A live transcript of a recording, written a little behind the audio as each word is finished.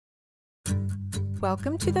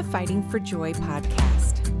Welcome to the Fighting for Joy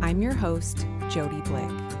podcast. I'm your host, Jody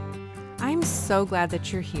Blick. I'm so glad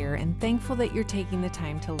that you're here and thankful that you're taking the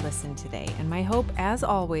time to listen today. And my hope, as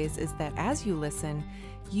always, is that as you listen,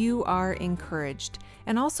 you are encouraged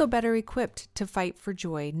and also better equipped to fight for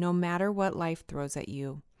joy no matter what life throws at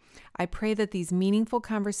you. I pray that these meaningful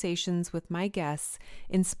conversations with my guests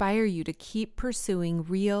inspire you to keep pursuing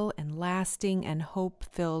real and lasting and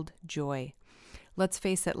hope-filled joy. Let's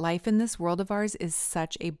face it, life in this world of ours is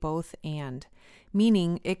such a both and,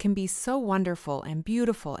 meaning it can be so wonderful and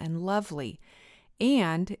beautiful and lovely,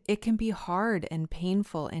 and it can be hard and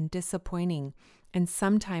painful and disappointing, and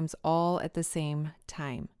sometimes all at the same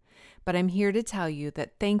time. But I'm here to tell you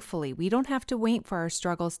that thankfully we don't have to wait for our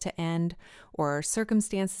struggles to end or our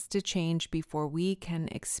circumstances to change before we can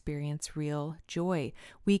experience real joy.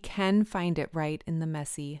 We can find it right in the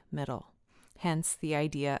messy middle. Hence the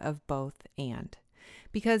idea of both and.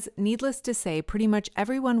 Because needless to say, pretty much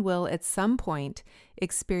everyone will at some point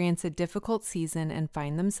experience a difficult season and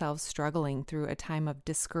find themselves struggling through a time of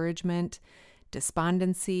discouragement,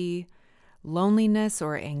 despondency, loneliness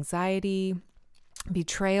or anxiety,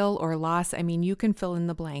 betrayal or loss. I mean, you can fill in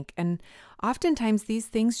the blank. And oftentimes these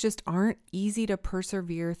things just aren't easy to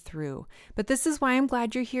persevere through. But this is why I'm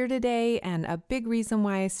glad you're here today, and a big reason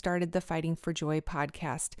why I started the Fighting for Joy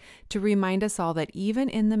podcast, to remind us all that even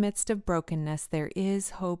in the midst of brokenness, there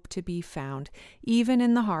is hope to be found. Even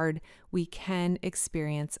in the hard, we can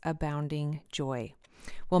experience abounding joy.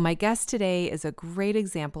 Well, my guest today is a great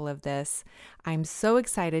example of this. I'm so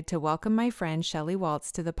excited to welcome my friend Shelly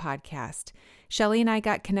Waltz to the podcast. Shelly and I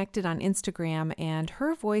got connected on Instagram, and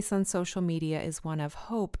her voice on social media is one of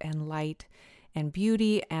hope and light and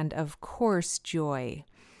beauty and, of course, joy.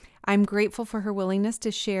 I'm grateful for her willingness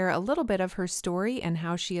to share a little bit of her story and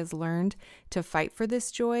how she has learned to fight for this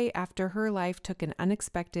joy after her life took an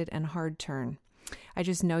unexpected and hard turn. I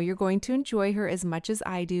just know you're going to enjoy her as much as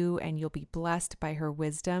I do, and you'll be blessed by her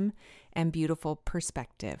wisdom and beautiful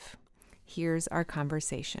perspective. Here's our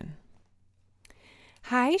conversation.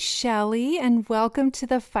 Hi, Shelly, and welcome to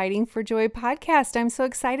the Fighting for Joy podcast. I'm so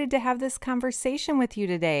excited to have this conversation with you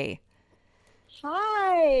today.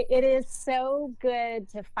 Hi, it is so good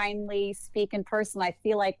to finally speak in person. I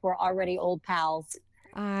feel like we're already old pals.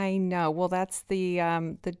 I know. Well, that's the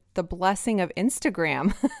blessing of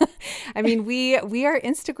Instagram. I mean, we are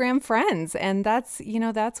Instagram friends, and that's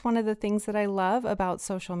one of the things that I love about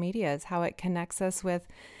social media is how it connects us with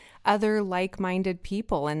other like-minded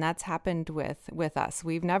people, and that's happened with us.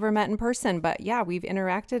 We've never met in person, but yeah, we've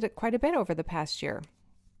interacted quite a bit over the past year.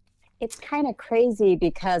 It's kind of crazy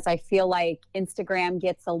because I feel like Instagram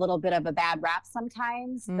gets a little bit of a bad rap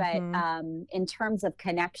sometimes, but in terms of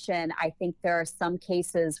connection, I think there are some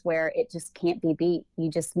cases where it just can't be beat. You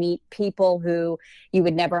just meet people who you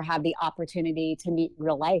would never have the opportunity to meet in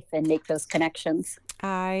real life and make those connections.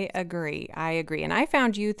 I agree. And I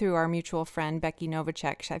found you through our mutual friend, Becky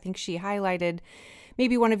Novacek. I think she highlighted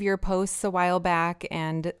maybe one of your posts a while back,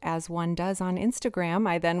 and as one does on Instagram,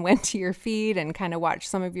 I then went to your feed and kind of watched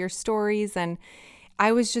some of your stories, and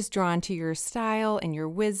I was just drawn to your style and your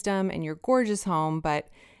wisdom and your gorgeous home, but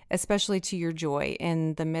especially to your joy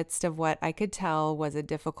in the midst of what I could tell was a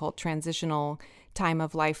difficult transitional time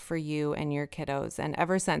of life for you and your kiddos. And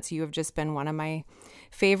ever since, you have just been one of my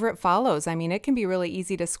favorite follows. I mean, it can be really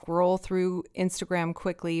easy to scroll through Instagram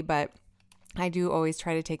quickly, but I do always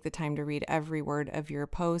try to take the time to read every word of your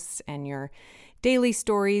posts and your daily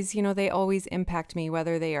stories. You know, they always impact me,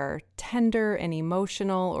 whether they are tender and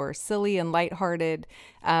emotional or silly and lighthearted.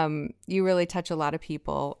 You really touch a lot of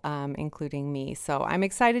people, including me. So I'm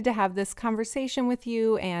excited to have this conversation with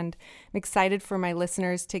you, and I'm excited for my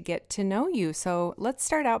listeners to get to know you. So let's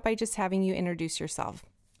start out by just having you introduce yourself.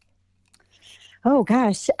 Oh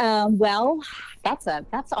gosh. Well, that's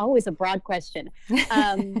always a broad question.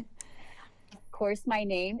 Of course, my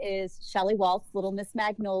name is Shelly Waltz, Little Miss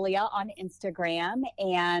Magnolia on Instagram,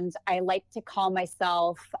 and I like to call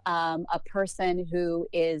myself a person who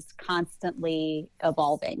is constantly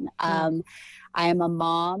evolving. I am a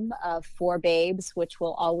mom of 4 babes, which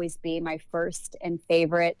will always be my first and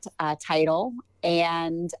favorite title,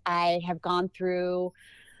 and I have gone through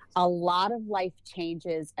a lot of life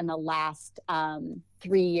changes in the last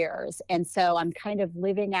 3 years. And so I'm kind of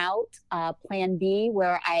living out plan B,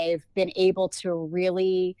 where I've been able to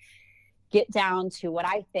really get down to what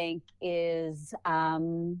I think is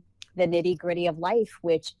the nitty gritty of life,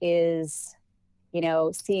 which is,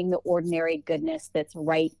 seeing the ordinary goodness that's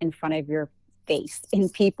right in front of your face, in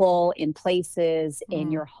people, in places,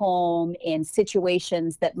 in your home, in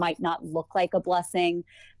situations that might not look like a blessing,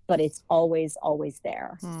 but it's always, always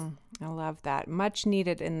there. I love that. Much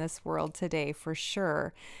needed in this world today, for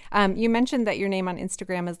sure. You mentioned that your name on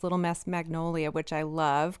Instagram is Little Miss Magnolia, which I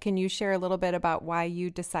love. Can you share a little bit about why you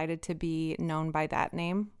decided to be known by that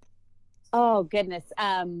name? Oh, goodness.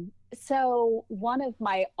 So one of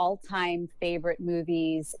my all-time favorite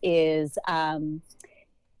movies is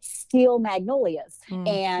Steel Magnolias.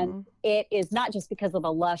 And it is not just because of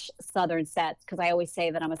the lush Southern sets, because I always say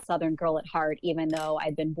that I'm a Southern girl at heart, even though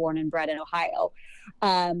I've been born and bred in Ohio.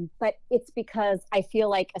 But it's because I feel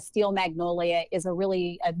like a steel magnolia is a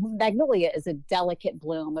magnolia is a delicate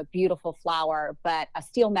bloom, a beautiful flower, but a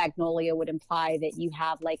steel magnolia would imply that you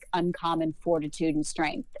have like uncommon fortitude and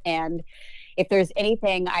strength. And if there's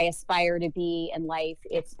anything I aspire to be in life,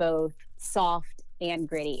 it's both soft and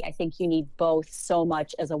gritty. I think you need both so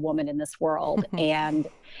much as a woman in this world. And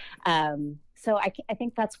so I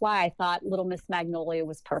think that's why I thought Little Miss Magnolia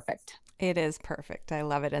was perfect. It is perfect. I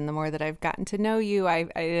love it. And the more that I've gotten to know you,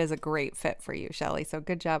 it is a great fit for you, Shelly. So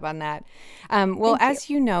good job on that. Well,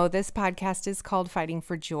 as you know, this podcast is called Fighting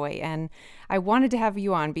for Joy. And I wanted to have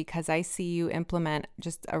you on because I see you implement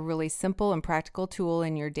just a really simple and practical tool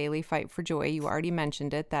in your daily fight for joy. You already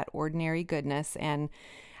mentioned it, that ordinary goodness. And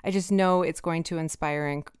I just know it's going to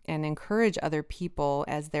inspire and encourage other people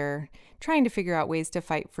as they're trying to figure out ways to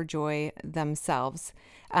fight for joy themselves.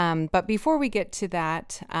 But before we get to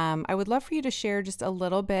that, I would love for you to share just a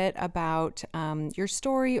little bit about your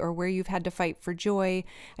story or where you've had to fight for joy.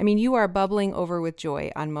 I mean, you are bubbling over with joy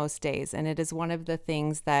on most days, and it is one of the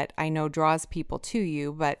things that I know draws people to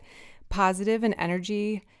you, but positive and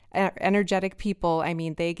energetic people, I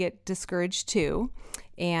mean, they get discouraged too.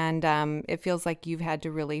 And it feels like you've had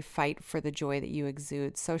to really fight for the joy that you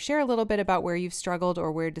exude. So share a little bit about where you've struggled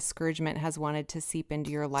or where discouragement has wanted to seep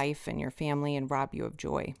into your life and your family and rob you of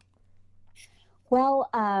joy. Well,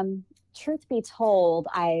 truth be told,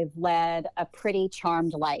 I've led a pretty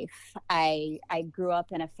charmed life. I grew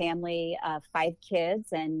up in a family of 5 kids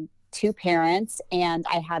and 2 parents, and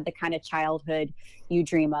I had the kind of childhood you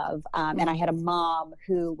dream of. And I had a mom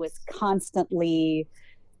who was constantly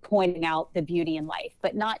pointing out the beauty in life,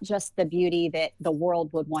 but not just the beauty that the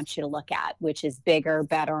world would want you to look at, which is bigger,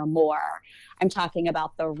 better, more. I'm talking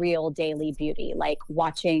about the real daily beauty, like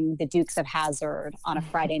watching the Dukes of Hazzard on a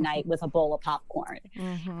Friday night with a bowl of popcorn.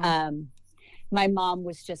 My mom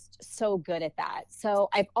was just so good at that. So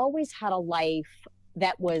I've always had a life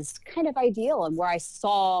that was kind of ideal and where I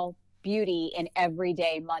saw beauty in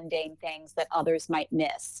everyday mundane things that others might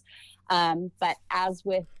miss. But as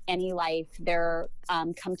with any life, there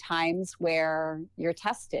come times where you're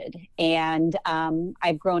tested. And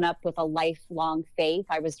I've grown up with a lifelong faith.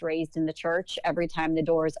 I was raised in the church. Every time the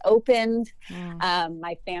doors opened,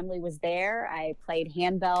 my family was there. I played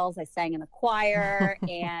handbells. I sang in the choir.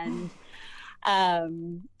 And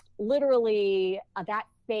literally that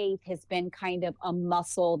faith has been kind of a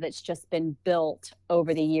muscle that's just been built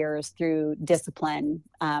over the years through discipline.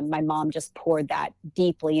 My mom just poured that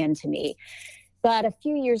deeply into me. But a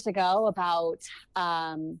few years ago, about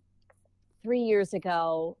 3 years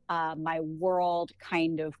ago, my world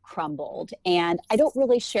kind of crumbled. And I don't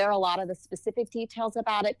really share a lot of the specific details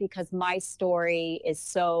about it because my story is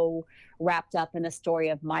so wrapped up in the story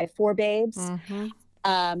of my 4 babes.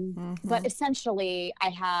 But essentially, I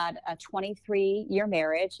had a 23-year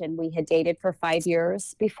marriage and we had dated for 5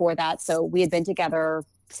 years before that. So we had been together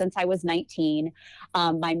since I was 19.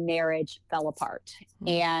 My marriage fell apart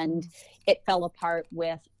and it fell apart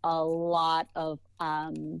with a lot of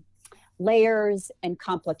layers and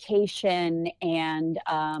complication and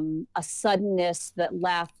a suddenness that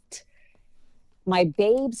left my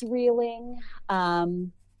babes reeling,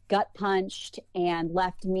 gut punched, and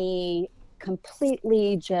left me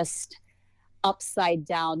completely just upside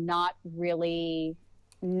down, not really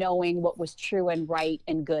knowing what was true and right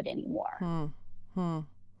and good anymore.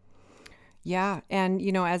 Yeah. And,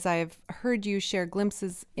 you know, as I've heard you share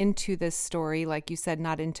glimpses into this story, like you said,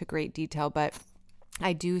 not into great detail, but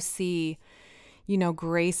I do see, you know,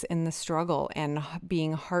 grace in the struggle and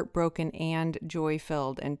being heartbroken and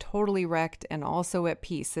joy-filled and totally wrecked and also at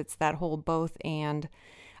peace. It's that whole both and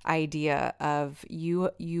idea of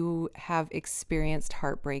you have experienced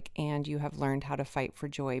heartbreak and you have learned how to fight for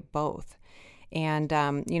joy both. And,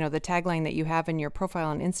 you know, the tagline that you have in your profile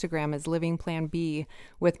on Instagram is living plan B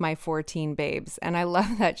with my 14 babes. And I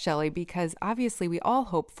love that, Shelly, because obviously we all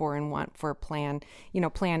hope for and want for plan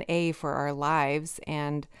A for our lives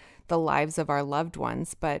and the lives of our loved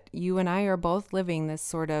ones. But you and I are both living this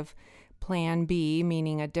sort of plan B,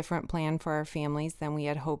 meaning a different plan for our families than we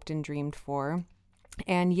had hoped and dreamed for.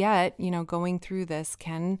 And yet, you know, going through this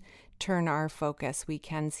can turn our focus, we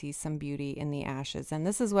can see some beauty in the ashes. And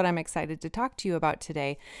this is what I'm excited to talk to you about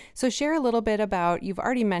today. So share a little bit about, you've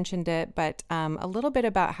already mentioned it, but a little bit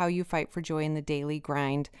about how you fight for joy in the daily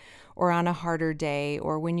grind, or on a harder day,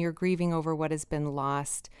 or when you're grieving over what has been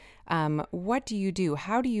lost. What do you do?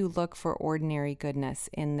 How do you look for ordinary goodness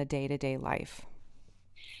in the day-to-day life?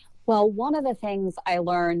 Well, one of the things I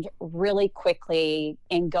learned really quickly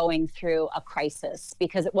in going through a crisis,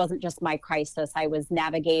 because it wasn't just my crisis, I was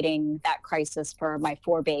navigating that crisis for my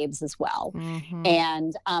 4 babes as well. Mm-hmm.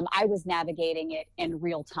 And I was navigating it in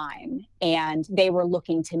real time. And they were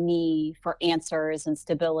looking to me for answers and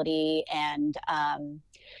stability. And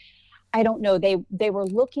I don't know, they were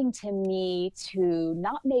looking to me to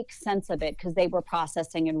not make sense of it because they were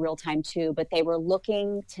processing in real time too, but they were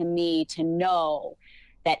looking to me to know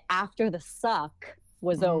that after the suck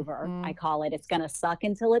was over, I call it, it's going to suck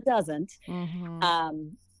until it doesn't.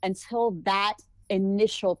 Until that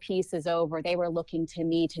initial piece is over, they were looking to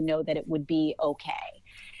me to know that it would be okay.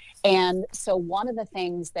 And so one of the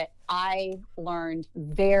things that I learned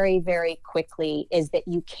very, very quickly is that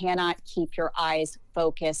you cannot keep your eyes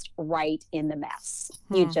focused right in the mess.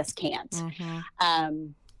 You just can't.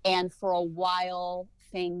 And for a while,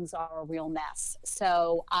 things are a real mess.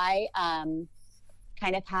 So I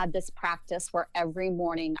kind of had this practice where every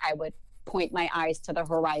morning I would point my eyes to the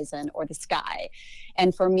horizon or the sky.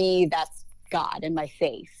 And for me, that's God and my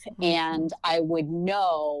faith. And I would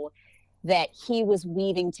know that he was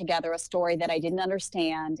weaving together a story that I didn't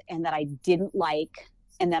understand and that I didn't like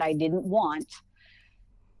and that I didn't want,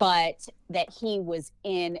 but that he was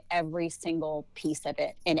in every single piece of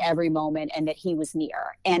it in every moment, and that he was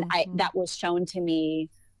near. And that was shown to me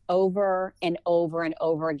over and over and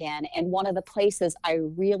over again. And one of the places I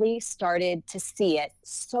really started to see it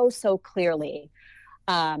so clearly,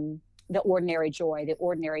 the ordinary joy, the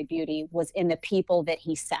ordinary beauty, was in the people that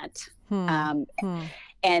he sent.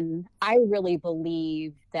 And I really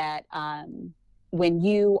believe that when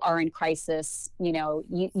you are in crisis,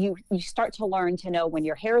 you start to learn to know when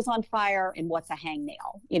your hair is on fire and what's a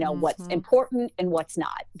hangnail, what's important and what's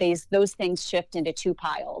not. Those things shift into 2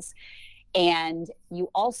 piles. And you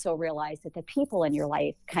also realize that the people in your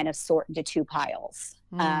life kind of sort into 2 piles.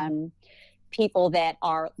 People that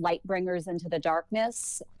are light bringers into the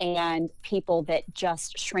darkness, and people that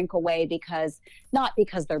just shrink away not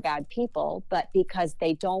because they're bad people, but because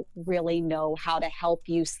they don't really know how to help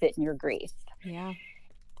you sit in your grief. Yeah.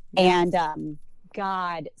 And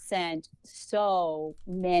God sent so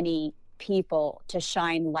many people to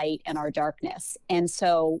shine light in our darkness. And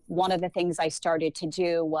so one of the things I started to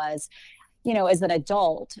do was, as an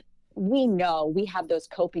adult, we know we have those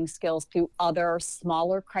coping skills through other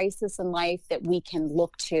smaller crises in life that we can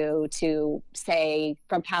look to say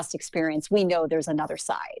from past experience, we know there's another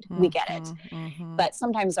side. We get it. But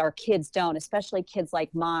sometimes our kids don't, especially kids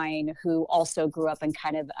like mine who also grew up in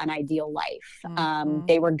kind of an ideal life.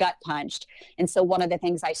 They were gut punched. And so one of the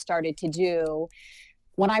things I started to do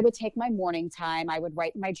when I would take my morning time, I would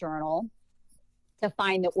write in my journal to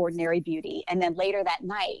find the ordinary beauty. And then later that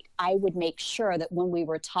night, I would make sure that when we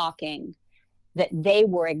were talking, that they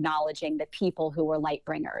were acknowledging the people who were light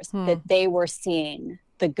bringers, that they were seeing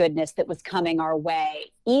the goodness that was coming our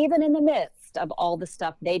way, even in the midst of all the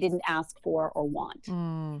stuff they didn't ask for or want.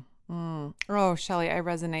 Oh, Shelley, I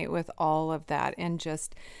resonate with all of that, and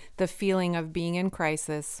just the feeling of being in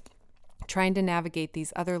crisis, trying to navigate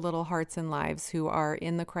these other little hearts and lives who are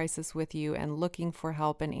in the crisis with you and looking for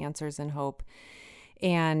help and answers and hope.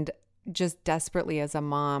 And just desperately as a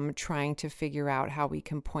mom trying to figure out how we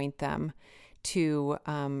can point them to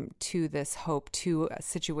this hope, to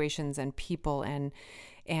situations and people and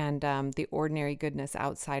the ordinary goodness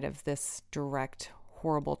outside of this direct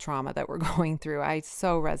horrible trauma that we're going through. I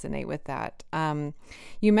so resonate with that.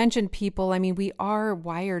 You mentioned people. I mean, we are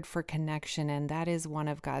wired for connection, and that is one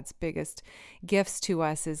of God's biggest gifts to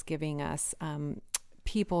us, is giving us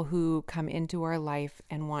people who come into our life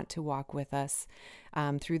and want to walk with us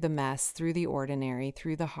through the mess, through the ordinary,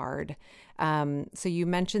 through the hard. So you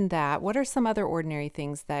mentioned that. What are some other ordinary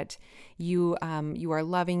things that you are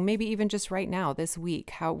loving, maybe even just right now, this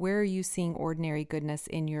week? Where are you seeing ordinary goodness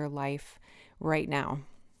in your life right now?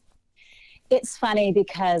 It's funny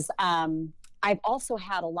because I've also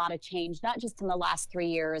had a lot of change, not just in the last 3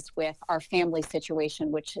 years with our family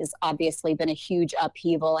situation, which has obviously been a huge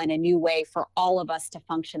upheaval and a new way for all of us to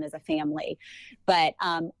function as a family. But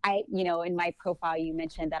in my profile, you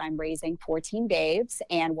mentioned that I'm raising 14 babes,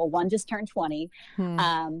 and one just turned 20.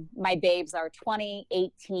 My babes are 20,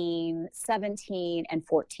 18, 17, and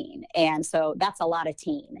 14. And so that's a lot of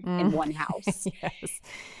teen in one house. Yes.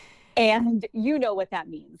 And you know what that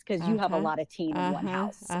means because you have a Uh-huh. lot of teen in one Uh-huh.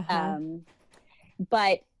 house. Uh-huh.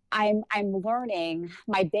 But I'm learning.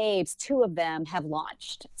 My babes, two of them have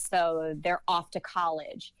launched, so they're off to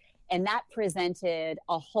college, and that presented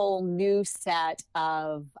a whole new set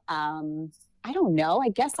of I don't know. I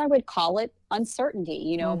guess I would call it uncertainty.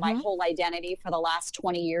 You know, my Mm-hmm. whole identity for the last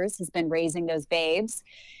 20 years has been raising those babes.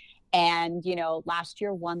 And, you know, last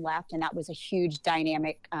year one left, and that was a huge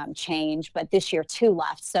dynamic change. But this year two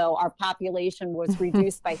left. So our population was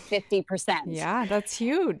reduced by 50%. Yeah, that's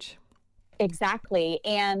huge. Exactly.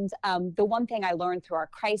 And the one thing I learned through our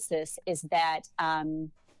crisis is that,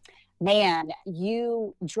 man,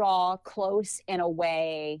 you draw close in a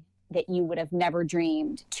way that you would have never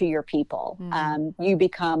dreamed to your people. Mm. You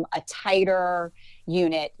become a tighter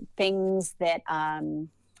unit. Things that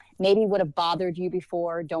maybe would have bothered you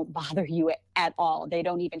before don't bother you at all. They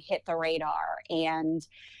don't even hit the radar. And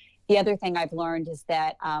the other thing I've learned is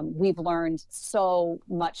that we've learned so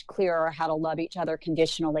much clearer how to love each other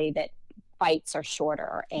conditionally, that fights are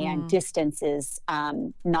shorter and Mm. distance is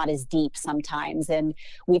not as deep sometimes. And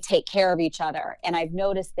we take care of each other. And I've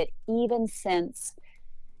noticed that even since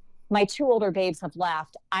my two older babes have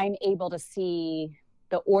left, I'm able to see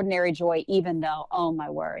the ordinary joy, even though, oh my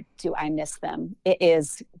word, do I miss them. It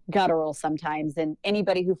is guttural sometimes. And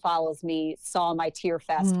anybody who follows me saw my tear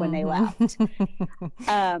fest when they left. Mhm.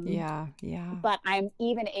 Um, Yeah, yeah. but I'm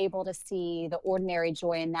even able to see the ordinary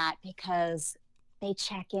joy in that because they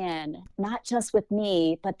check in, not just with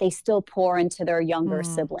me, but they still pour into their younger Mm.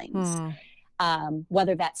 siblings. Mm.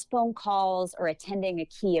 Whether that's phone calls or attending a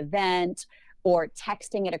key event or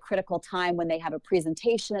texting at a critical time when they have a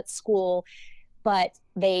presentation at school, but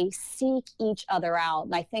they seek each other out.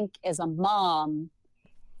 And I think as a mom,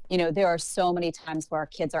 you know, there are so many times where our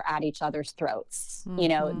kids are at each other's throats. You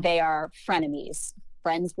know, Mhm. they are frenemies,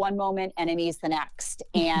 friends one moment, enemies the next.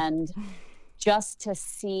 And just to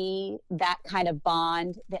see that kind of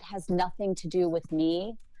bond that has nothing to do with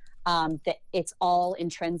me, that it's all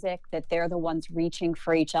intrinsic, that they're the ones reaching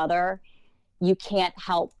for each other, you can't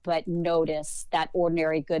help but notice that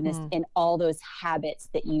ordinary goodness Mm. in all those habits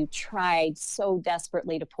that you tried so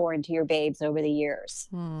desperately to pour into your babes over the years.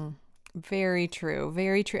 Mm. Very true.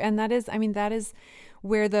 Very true. And that is, I mean, that is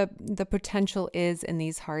where the potential is in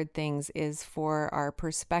these hard things, is for our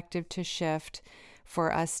perspective to shift,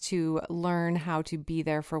 for us to learn how to be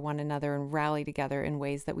there for one another and rally together in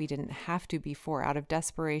ways that we didn't have to before, out of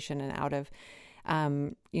desperation and out of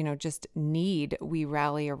just need. We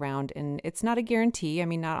rally around, and it's not a guarantee. I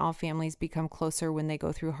mean, not all families become closer when they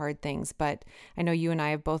go through hard things, but I know you and I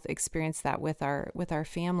have both experienced that with our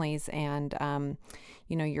families, and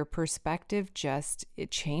your perspective just,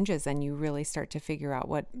 it changes, and you really start to figure out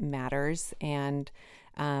what matters, and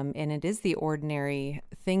it is the ordinary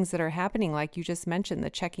things that are happening, like you just mentioned, the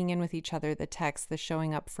checking in with each other, the text, the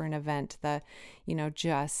showing up for an event, the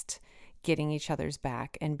just getting each other's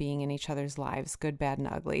back and being in each other's lives, good, bad, and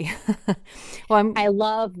ugly. Well, I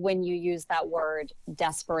love when you use that word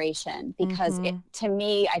desperation, because mm-hmm. to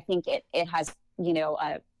me, I think it has,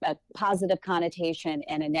 a positive connotation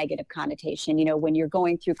and a negative connotation. You know, when you're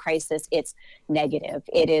going through crisis, it's negative.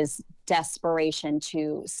 It is desperation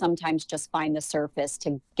to sometimes just find the surface,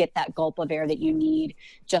 to get that gulp of air that you need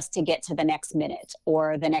just to get to the next minute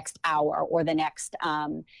or the next hour or the next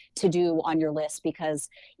to do on your list. Because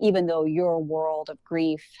even though your world of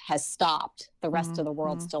grief has stopped, the rest of the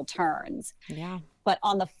world Mm-hmm. still turns. Yeah. But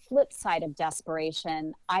on the flip side of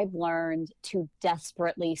desperation, I've learned to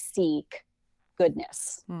desperately seek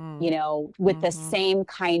goodness, with the Mm-hmm. same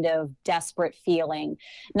kind of desperate feeling,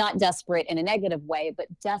 not desperate in a negative way, but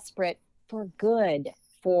desperate for good,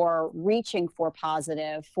 for reaching for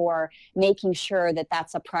positive, for making sure that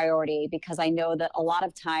that's a priority, because I know that a lot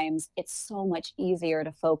of times it's so much easier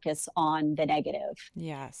to focus on the negative.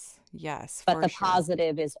 Yes. Yes, But for the sure.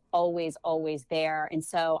 positive is always, always there. And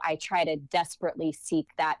so I try to desperately seek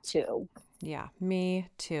that too. Yeah, me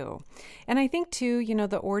too. And I think too,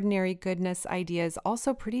 the ordinary goodness idea is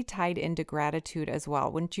also pretty tied into gratitude as well,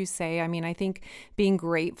 wouldn't you say? I mean, I think being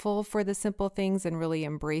grateful for the simple things and really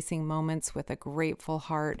embracing moments with a grateful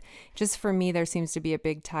heart. Just for me, there seems to be a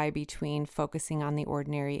big tie between focusing on the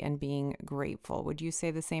ordinary and being grateful. Would you say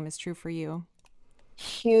the same is true for you?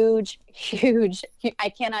 Huge, huge. I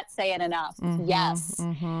cannot say it enough. Mm-hmm. Yes,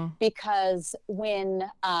 Mm-hmm. because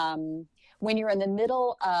when you're in the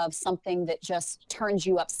middle of something that just turns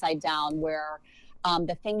you upside down, where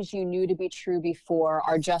the things you knew to be true before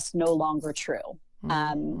are just no longer true.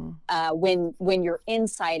 Mm-hmm. When you're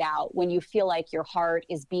inside out, when you feel like your heart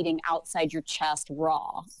is beating outside your chest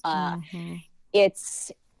raw, Mm-hmm.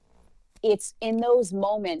 it's it's in those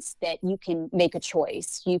moments that you can make a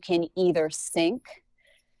choice. You can either sink,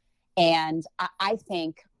 and I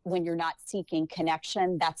think when you're not seeking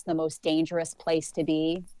connection, that's the most dangerous place to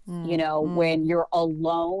be. When you're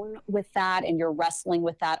alone with that and you're wrestling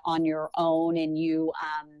with that on your own, and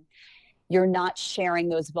you're not sharing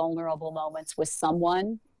those vulnerable moments with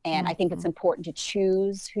someone. And I think it's important to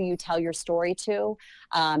choose who you tell your story to,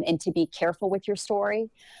 and to be careful with your story.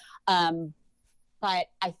 But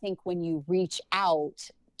I think when you reach out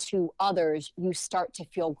to others, you start to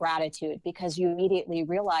feel gratitude, because you immediately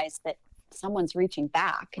realize that someone's reaching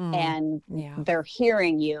back and they're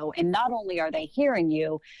hearing you. And not only are they hearing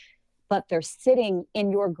you, but they're sitting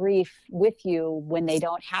in your grief with you when they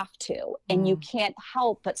don't have to. And you can't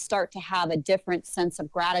help but start to have a different sense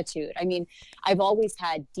of gratitude. I mean, I've always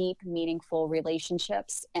had deep, meaningful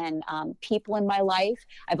relationships and people in my life.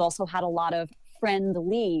 I've also had a lot of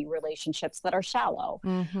friendly relationships that are shallow.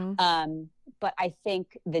 But I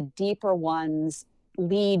think the deeper ones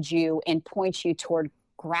lead you and point you toward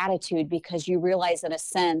gratitude, because you realize, in a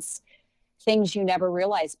sense, things you never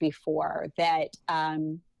realized before, that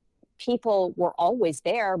people were always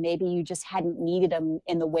there. Maybe you just hadn't needed them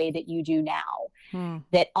in the way that you do now.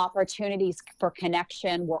 That opportunities for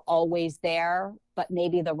connection were always there, but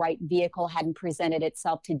maybe the right vehicle hadn't presented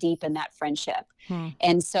itself to deepen that friendship.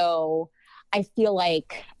 And so I feel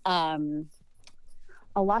like a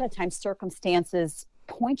lot of times circumstances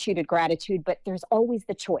point you to gratitude, but there's always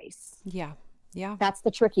the choice. Yeah. That's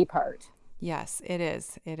the tricky part. Yes, it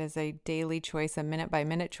is. It is a daily choice, a minute by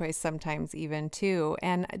minute choice, sometimes even too.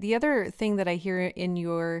 And the other thing that I hear in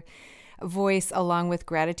your voice along with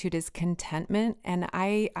gratitude is contentment. And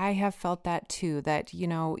I have felt that too, that,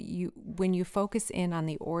 when you focus in on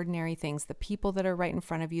the ordinary things, the people that are right in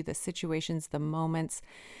front of you, the situations, the moments,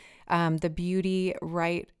 the beauty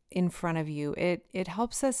right in front of you, it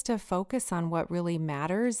helps us to focus on what really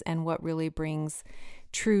matters and what really brings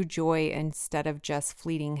true joy instead of just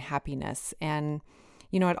fleeting happiness. And,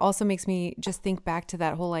 it also makes me just think back to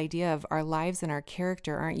that whole idea of our lives and our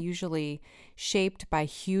character aren't usually shaped by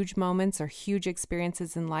huge moments or huge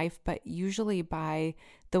experiences in life, but usually by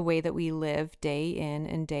the way that we live day in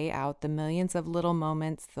and day out, the millions of little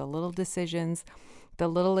moments, the little decisions, the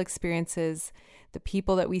little experiences, the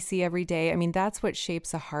people that we see every day. I mean, that's what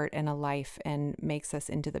shapes a heart and a life and makes us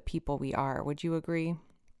into the people we are. Would you agree?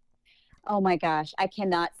 Oh my gosh, I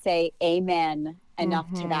cannot say amen enough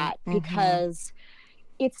to that, because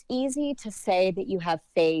it's easy to say that you have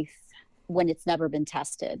faith when it's never been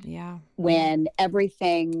tested. Yeah. When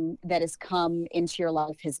everything that has come into your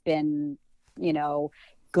life has been,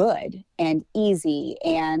 good and easy.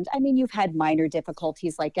 And I mean, you've had minor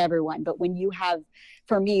difficulties like everyone, but when you have,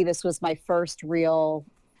 for me, this was my first real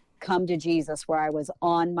come to Jesus, where I was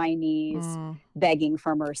on my knees begging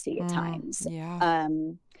for mercy at times. Yeah.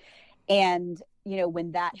 And,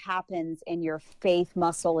 when that happens and your faith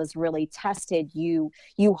muscle is really tested, you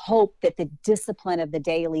hope that the discipline of the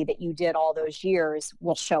daily that you did all those years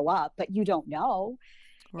will show up, but you don't know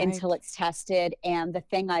until it's tested. And the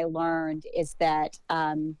thing I learned is that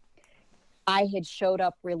I had showed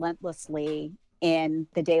up relentlessly in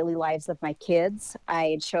the daily lives of my kids. I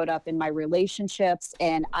had showed up in my relationships,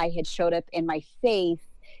 and I had showed up in my faith,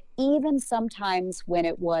 even sometimes when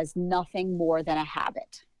it was nothing more than a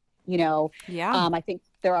habit. I think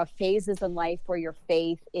there are phases in life where your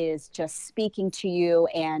faith is just speaking to you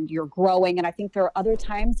and you're growing. And I think there are other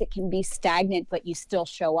times it can be stagnant, but you still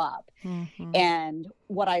show up. And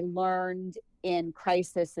what I learned in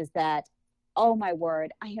crisis is that, oh my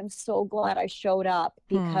word, I am so glad I showed up,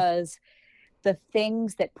 because the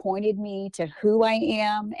things that pointed me to who I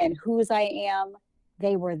am and whose I am,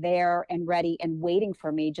 they were there and ready and waiting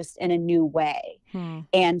for me, just in a new way.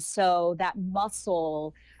 And so that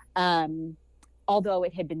muscle, although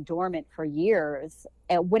it had been dormant for years,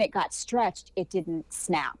 when it got stretched, it didn't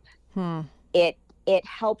snap. It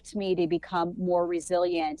helped me to become more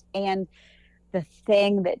resilient. And the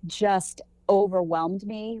thing that just overwhelmed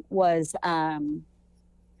me was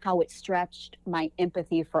how it stretched my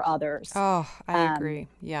empathy for others. Oh, I agree.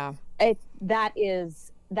 Yeah. That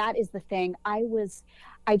is the thing.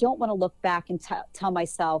 I don't want to look back and tell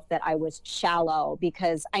myself that I was shallow,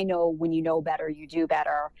 because I know when you know better, you do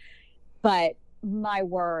better. But my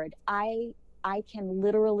word, I can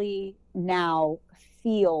literally now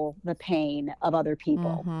feel the pain of other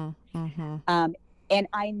people. And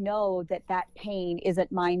I know that pain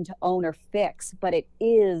isn't mine to own or fix, but it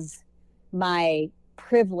is my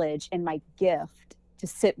privilege and my gift to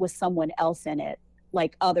sit with someone else in it,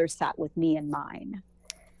 like others sat with me in mine.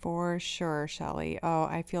 For sure, Shelley. Oh,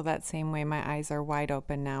 I feel that same way. My eyes are wide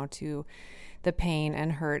open now to the pain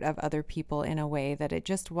and hurt of other people in a way that it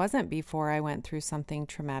just wasn't before I went through something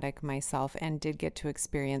traumatic myself and did get to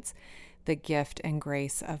experience the gift and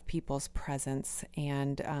grace of people's presence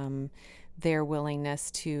and their willingness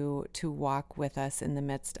to walk with us in the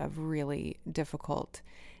midst of really difficult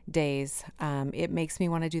days. It makes me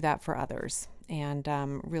want to do that for others, and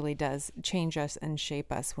really does change us and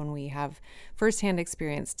shape us when we have firsthand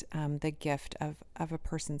experienced the gift of a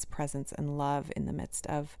person's presence and love in the midst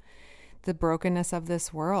of the brokenness of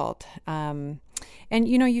this world. And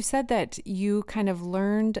you said that you kind of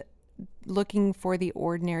learned looking for the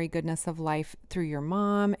ordinary goodness of life through your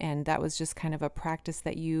mom, and that was just kind of a practice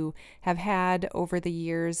that you have had over the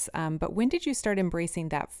years. But when did you start embracing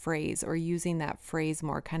that phrase or using that phrase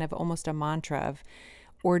more, kind of almost a mantra of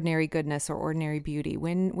ordinary goodness or ordinary beauty?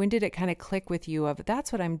 When did it kind of click with you of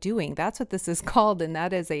that's what I'm doing, that's what this is called, and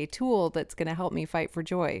that is a tool that's going to help me fight for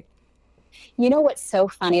joy? You know what's so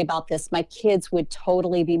funny about this? My kids would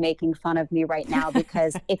totally be making fun of me right now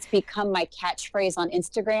because it's become my catchphrase on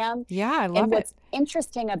Instagram. Yeah, I love it. And what's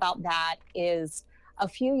interesting about that is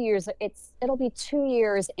it'll be 2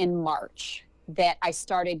 years in March that I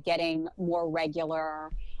started getting more regular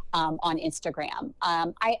on Instagram.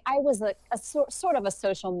 I was a sort of a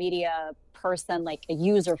social media person, like a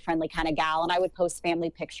user-friendly kind of gal, and I would post family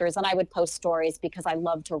pictures and I would post stories because I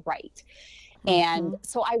love to write. And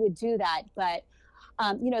so I would do that. But,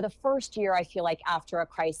 the first year I feel like after a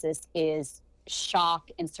crisis is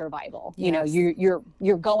shock and survival. Yes.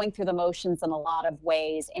 You're going through the motions in a lot of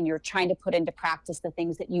ways, and you're trying to put into practice the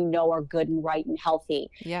things that you know are good and right and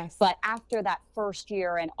healthy. Yes. But after that first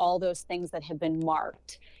year and all those things that have been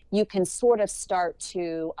marked, you can sort of start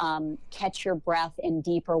to catch your breath in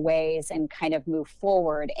deeper ways and kind of move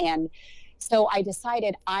forward. And so I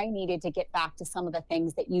decided I needed to get back to some of the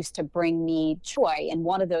things that used to bring me joy. And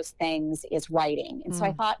one of those things is writing. And so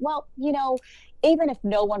I thought, well, even if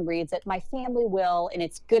no one reads it, my family will, and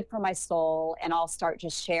it's good for my soul. And I'll start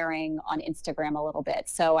just sharing on Instagram a little bit.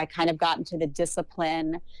 So I kind of got into the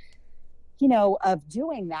discipline, of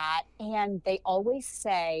doing that. And they always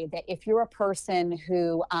say that if you're a person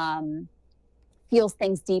who feels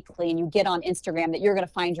things deeply and you get on Instagram, that you're going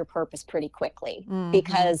to find your purpose pretty quickly,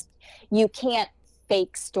 because you can't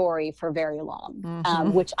fake story for very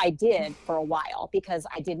long, which I did for a while because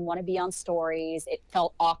I didn't want to be on stories. It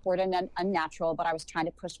felt awkward and unnatural, but I was trying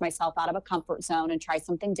to push myself out of a comfort zone and try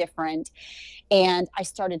something different. And I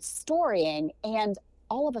started storying, and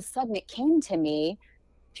all of a sudden it came to me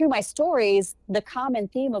through my stories, the common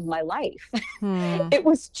theme of my life. It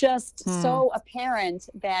was just so apparent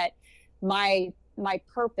that my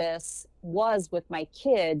purpose was with my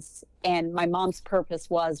kids, and my mom's purpose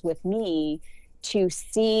was with me, to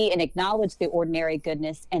see and acknowledge the ordinary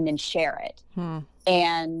goodness and then share it.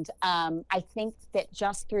 And I think that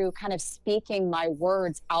just through kind of speaking my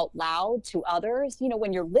words out loud to others,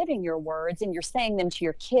 when you're living your words and you're saying them to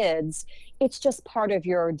your kids, it's just part of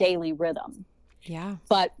your daily rhythm. Yeah.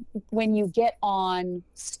 But when you get on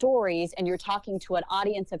stories and you're talking to an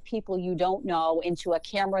audience of people you don't know into a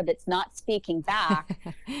camera that's not speaking back,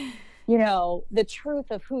 the truth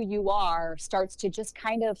of who you are starts to just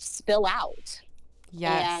kind of spill out.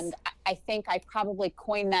 Yes. And I think I probably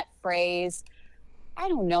coined that phrase, I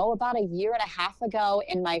don't know, about a year and a half ago.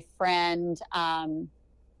 And my friend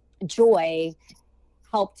Joy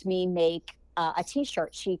helped me make a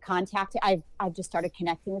t-shirt. She contacted, I've just started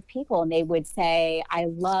connecting with people, and they would say, I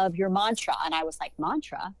love your mantra. And I was like,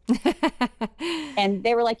 mantra? And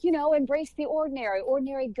they were like, embrace the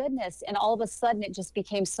ordinary goodness. And all of a sudden it just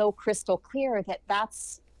became so crystal clear that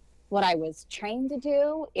that's what I was trained to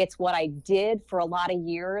do. It's what I did for a lot of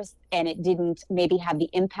years, and it didn't maybe have the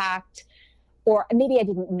impact, or maybe I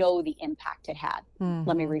didn't know the impact it had.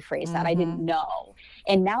 Let me rephrase that. I didn't know.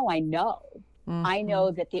 And now I know. I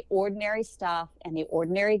know that the ordinary stuff and the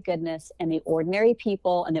ordinary goodness and the ordinary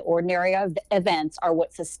people and the ordinary events are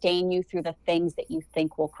what sustain you through the things that you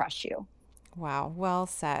think will crush you. Wow. Well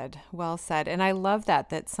said. Well said. And I love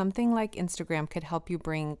that something like Instagram could help you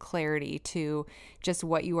bring clarity to just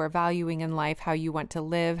what you are valuing in life, how you want to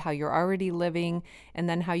live, how you're already living, and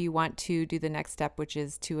then how you want to do the next step, which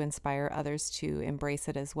is to inspire others to embrace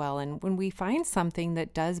it as well. And when we find something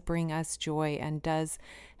that does bring us joy and does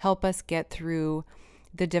help us get through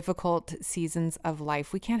the difficult seasons of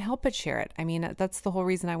life, we can't help but share it. I mean, that's the whole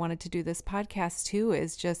reason I wanted to do this podcast too,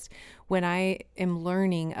 is just when I am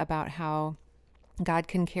learning about how God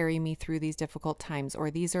can carry me through these difficult times,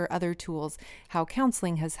 or these are other tools, how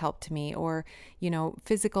counseling has helped me, or,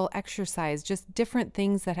 physical exercise, just different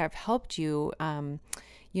things that have helped you,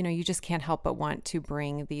 you just can't help but want to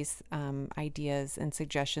bring these ideas and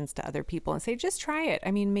suggestions to other people and say, just try it.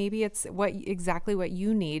 I mean, maybe it's exactly what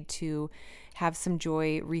you need to have some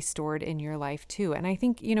joy restored in your life too. And I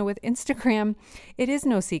think, with Instagram, it is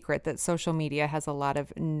no secret that social media has a lot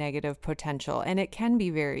of negative potential, and it can be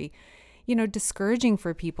very discouraging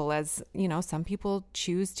for people, as, some people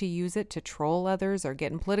choose to use it to troll others or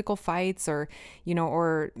get in political fights, or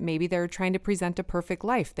maybe they're trying to present a perfect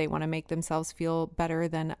life. They want to make themselves feel better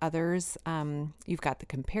than others. You've got the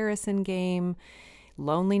comparison game.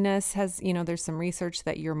 Loneliness has, there's some research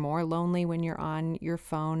that you're more lonely when you're on your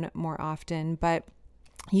phone more often, but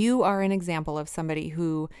you are an example of somebody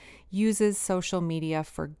who uses social media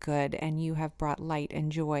for good, and you have brought light and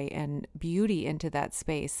joy and beauty into that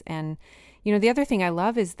space. And, the other thing I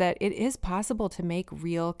love is that it is possible to make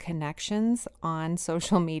real connections on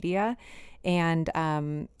social media, and,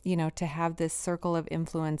 to have this circle of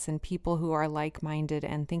influence and people who are like-minded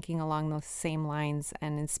and thinking along those same lines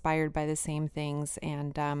and inspired by the same things.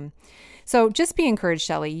 And so just be encouraged,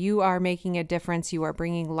 Shelley. You are making a difference. You are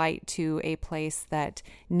bringing light to a place that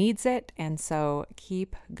needs it. And so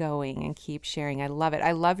keep going and keep sharing. I love it.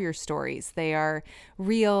 I love your stories. They are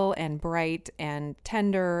real and bright and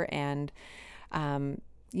tender and,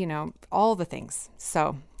 all the things.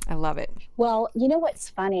 So I love it. Well, what's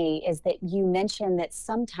funny is that you mentioned that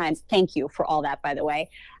sometimes, thank you for all that, by the way.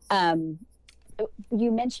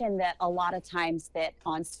 You mentioned that a lot of times that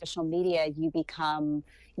on social media, you become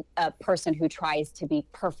a person who tries to be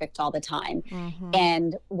perfect all the time. Mm-hmm.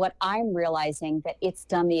 And what I'm realizing that it's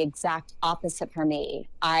done the exact opposite for me.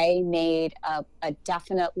 I made a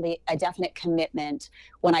definite commitment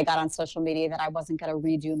when I got on social media that I wasn't going to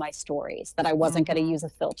redo my stories, that I wasn't going to use a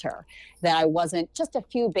filter, that I wasn't, just a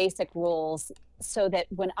few basic rules, so that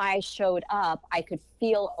when I showed up, I could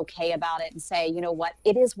feel okay about it and say, you know what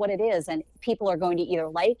it is. And people are going to either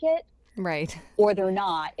like it, right, or they're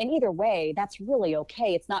not. And either way, that's really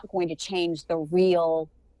okay. It's not going to change the real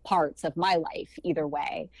parts of my life either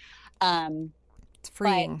way. It's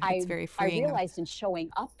freeing. It's very freeing. I realized in showing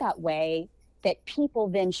up that way that people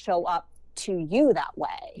then show up to you that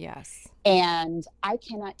way. Yes. And I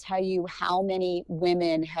cannot tell you how many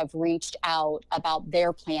women have reached out about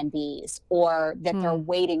their plan Bs, or that they're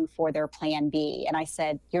waiting for their plan B. And I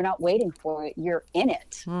said, you're not waiting for it. You're in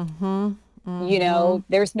it. Mm-hmm. Mm-hmm.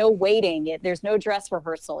 There's no waiting. There's no dress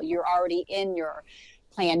rehearsal. You're already in your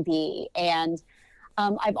plan B. And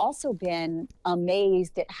I've also been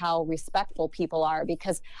amazed at how respectful people are,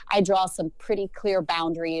 because I draw some pretty clear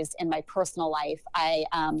boundaries in my personal life. I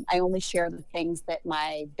only share the things that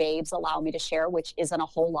my babes allow me to share, which isn't a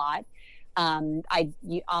whole lot.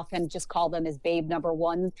 You often just call them as babe number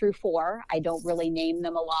 1 through 4. I don't really name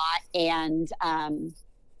them a lot. And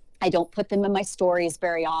I don't put them in my stories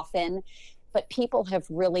very often. But people have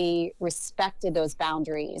really respected those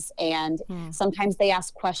boundaries. And sometimes they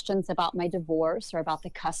ask questions about my divorce or about the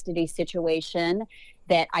custody situation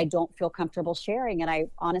that I don't feel comfortable sharing. And I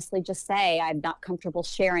honestly just say, I'm not comfortable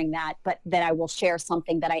sharing that, but that I will share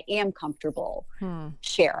something that I am comfortable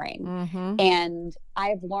sharing. Mm-hmm. And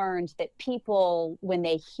I've learned that people, when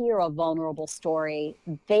they hear a vulnerable story,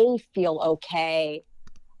 they feel okay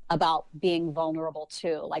about being vulnerable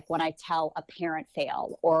too. Like when I tell a parent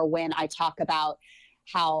fail, or when I talk about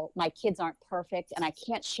how my kids aren't perfect and I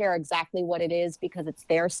can't share exactly what it is because it's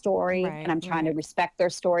their story, right, and I'm trying to respect their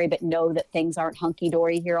story, but know that things aren't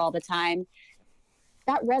hunky-dory here all the time.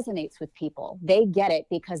 That resonates with people. They get it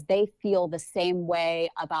because they feel the same way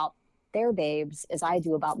about their babes as I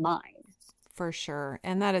do about mine. For sure.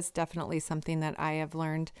 And that is definitely something that I have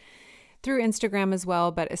learned through Instagram as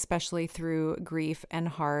well, but especially through grief and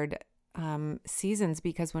hard seasons,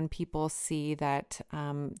 because when people see that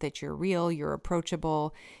that you're real, you're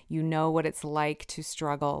approachable, you know what it's like to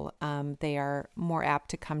struggle, they are more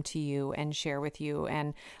apt to come to you and share with you.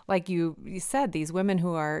 And like you said, these women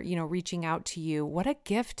who are, reaching out to you, what a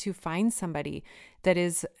gift to find somebody that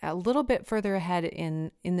is a little bit further ahead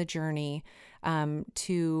in the journey,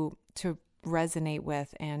 to resonate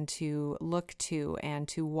with and to look to and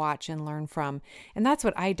to watch and learn from. And that's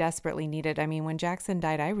what I desperately needed. I mean, when Jackson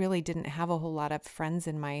died, I really didn't have a whole lot of friends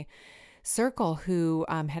in my circle who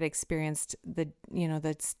had experienced the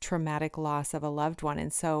traumatic loss of a loved one.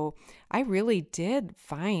 And so I really did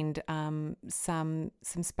find some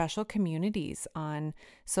special communities on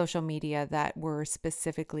social media that were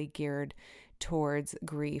specifically geared towards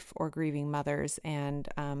grief or grieving mothers. And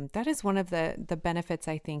that is one of the benefits,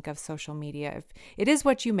 I think, of social media. It is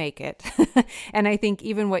what you make it. And I think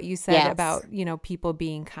even what you said about, people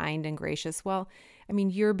being kind and gracious. Well, I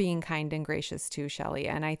mean, you're being kind and gracious too, Shelley.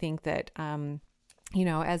 And I think that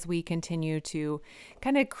as we continue to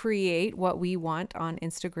kind of create what we want on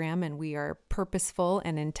Instagram, and we are purposeful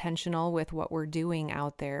and intentional with what we're doing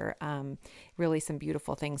out there, really some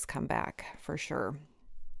beautiful things come back for sure.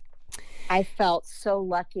 I felt so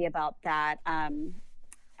lucky about that.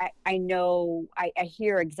 I know I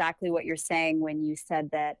hear exactly what you're saying when you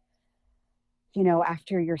said that,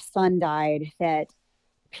 after your son died, that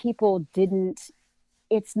people didn't,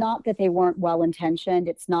 it's not that they weren't well intentioned.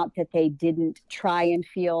 It's not that they didn't try and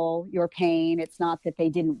feel your pain. It's not that they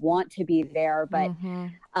didn't want to be there. But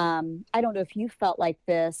I don't know if you felt like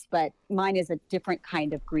this, but mine is a different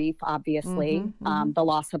kind of grief, obviously, the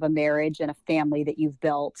loss of a marriage and a family that you've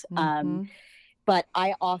built. But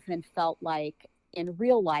I often felt like in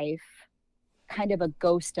real life, kind of a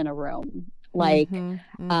ghost in a room. Like,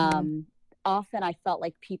 often I felt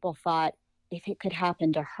like people thought if it could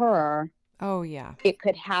happen to her, oh yeah, it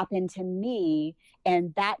could happen to me.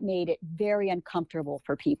 And that made it very uncomfortable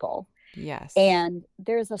for people. Yes. And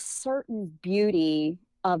there's a certain beauty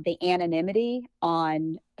of the anonymity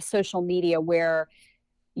on social media where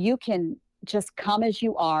you can just come as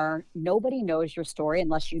you are. Nobody knows your story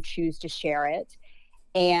unless you choose to share it.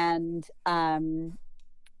 And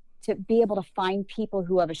to be able to find people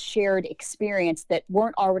who have a shared experience that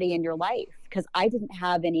weren't already in your life. Because I didn't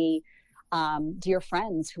have any dear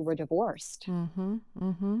friends who were divorced. And,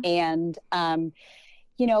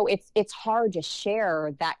 it's hard to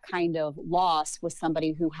share that kind of loss with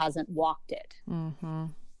somebody who hasn't walked it.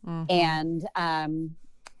 And,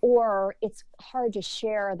 or it's hard to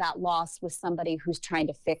share that loss with somebody who's trying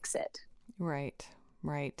to fix it. Right.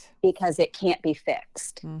 Because it can't be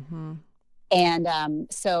fixed. And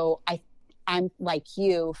so I'm like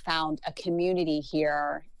you, found a community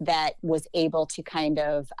here that was able to kind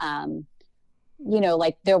of,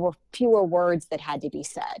 like there were fewer words that had to be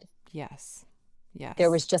said. Yes. There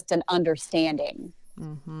was just an understanding.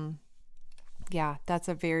 Yeah, that's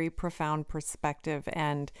a very profound perspective,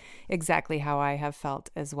 and exactly how I have felt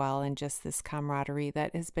as well. And just this camaraderie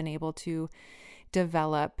that has been able to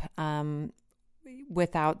develop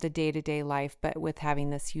without the day-to-day life, but with having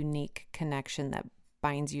this unique connection that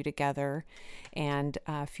binds you together, and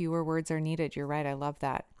fewer words are needed. You're right. I love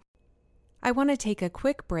that. I want to take a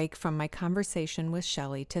quick break from my conversation with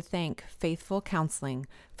Shelly to thank Faithful Counseling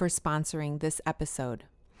for sponsoring this episode.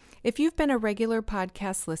 If you've been a regular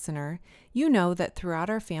podcast listener, you know that throughout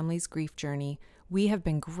our family's grief journey, we have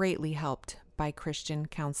been greatly helped by Christian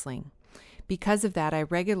counseling. Because of that, I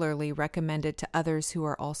regularly recommend it to others who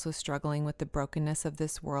are also struggling with the brokenness of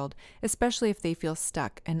this world, especially if they feel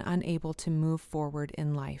stuck and unable to move forward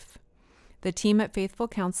in life. The team at Faithful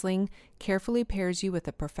Counseling carefully pairs you with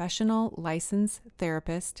a professional, licensed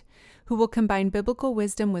therapist who will combine biblical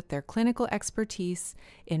wisdom with their clinical expertise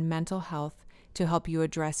in mental health to help you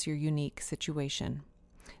address your unique situation.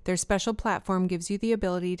 Their special platform gives you the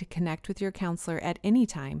ability to connect with your counselor at any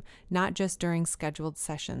time, not just during scheduled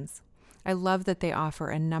sessions. I love that they offer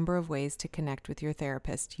a number of ways to connect with your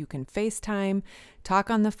therapist. You can FaceTime,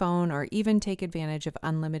 talk on the phone, or even take advantage of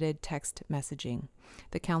unlimited text messaging.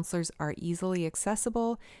 The counselors are easily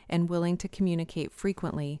accessible and willing to communicate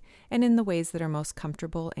frequently and in the ways that are most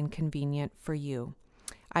comfortable and convenient for you.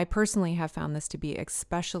 I personally have found this to be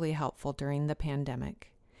especially helpful during the pandemic.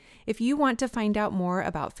 If you want to find out more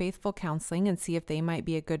about Faithful Counseling and see if they might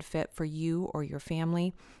be a good fit for you or your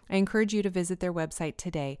family, I encourage you to visit their website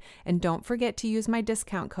today. And don't forget to use my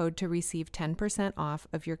discount code to receive 10% off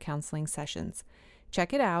of your counseling sessions.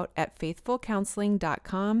 Check it out at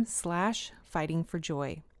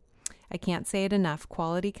faithfulcounseling.com/fightingforjoy. I can't say it enough.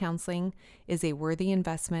 Quality counseling is a worthy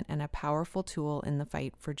investment and a powerful tool in the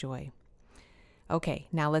fight for joy. Okay,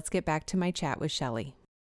 now let's get back to my chat with Shelly.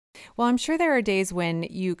 Well, I'm sure there are days when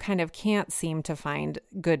you kind of can't seem to find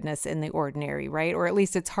goodness in the ordinary, right? Or at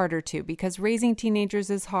least it's harder to, because raising teenagers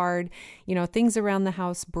is hard. Things around the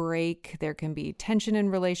house break. There can be tension in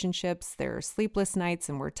relationships. There are sleepless nights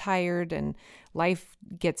and we're tired and life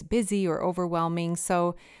gets busy or overwhelming.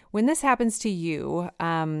 So when this happens to you,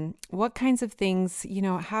 what kinds of things,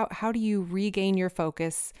 how do you regain your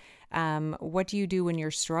focus? What do you do when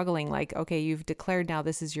you're struggling? Like, okay, you've declared now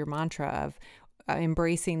this is your mantra of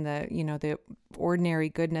embracing the ordinary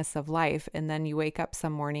goodness of life. And then you wake up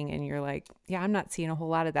some morning and you're like, yeah, I'm not seeing a whole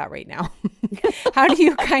lot of that right now. How do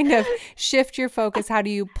you kind of shift your focus? How do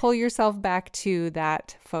you pull yourself back to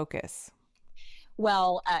that focus?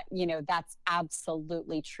 Well, that's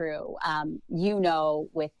absolutely true.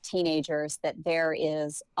 With teenagers that there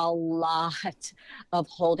is a lot of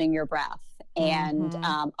holding your breath and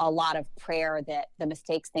a lot of prayer that the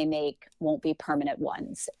mistakes they make won't be permanent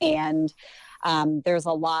ones. And there's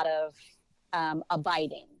a lot of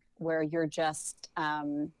abiding where you're just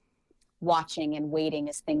watching and waiting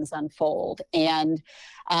as things unfold. And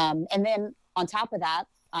then on top of that,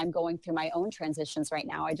 I'm going through my own transitions right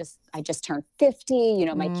now. I just turned 50. You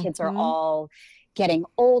know, my kids are all getting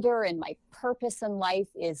older, and my purpose in life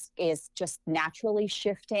is just naturally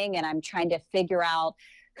shifting. And I'm trying to figure out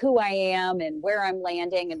who I am and where I'm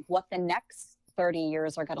landing and what the next 30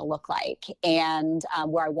 years are going to look like, and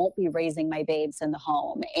where I won't be raising my babes in the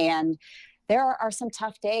home. And there are some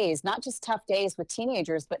tough days, not just tough days with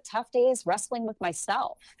teenagers, but tough days wrestling with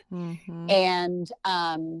myself. And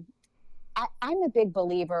I'm a big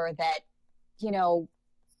believer that, you know,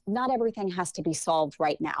 not everything has to be solved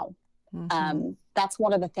right now. That's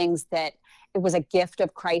one of the things that it was a gift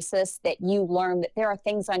of crisis, that you learn that there are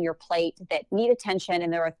things on your plate that need attention,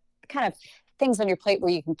 and there are kind of things on your plate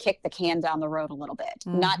where you can kick the can down the road a little bit.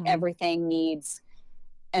 Not everything needs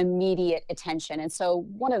immediate attention. And so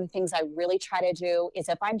one of the things I really try to do is,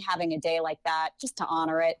 if I'm having a day like that, just to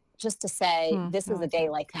honor it, just to say, this is a day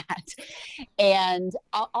like that. And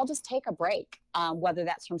I'll just take a break, whether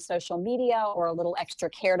that's from social media or a little extra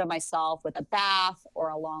care to myself with a bath or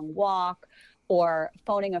a long walk or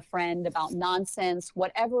phoning a friend about nonsense.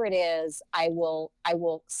 Whatever it is, I will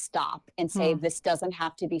stop and say, this doesn't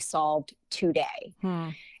have to be solved today.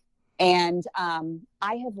 And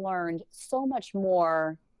I have learned so much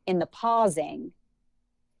more in the pausing.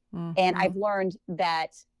 And I've learned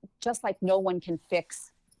that just like no one can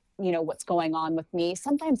fix, you know, what's going on with me,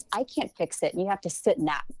 sometimes I can't fix it, and you have to sit in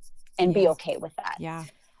that and be okay with that.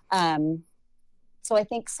 So I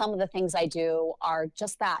think some of the things I do are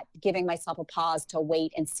just that, giving myself a pause to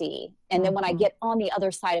wait and see. And then when I get on the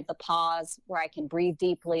other side of the pause, where I can breathe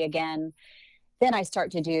deeply again, then I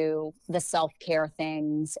start to do the self-care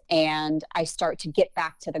things, and I start to get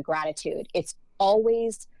back to the gratitude. It's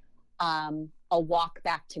always a walk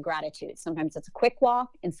back to gratitude. Sometimes it's a quick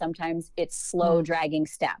walk, and sometimes it's slow dragging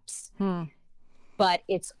steps. But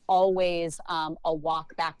it's always a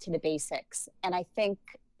walk back to the basics. And I think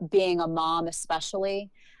being a mom, especially,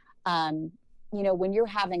 you know, when you're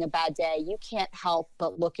having a bad day, you can't help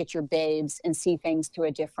but look at your babes and see things through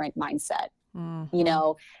a different mindset. You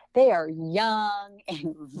know, they are young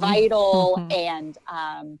and vital and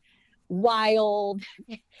wild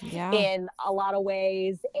in a lot of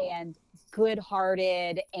ways, and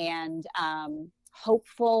good-hearted and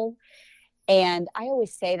hopeful. And I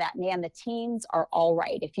always say that, man, the teens are all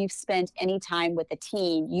right. If you've spent any time with a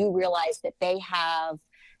teen, you realize that they have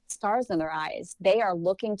stars in their eyes. They are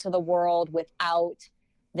looking to the world without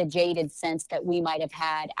the jaded sense that we might have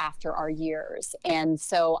had after our years. And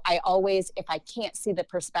so I always, if I can't see the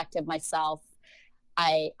perspective myself,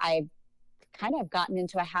 I've kind of gotten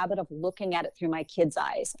into a habit of looking at it through my kids'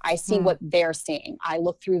 eyes. I see what they're seeing. I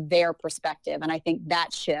look through their perspective. And I think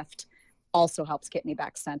that shift also helps get me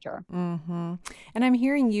back center. And I'm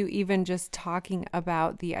hearing you even just talking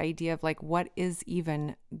about the idea of like, what is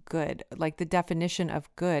even good, like the definition of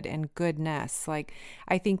good and goodness. Like,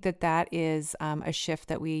 I think that is a shift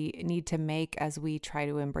that we need to make as we try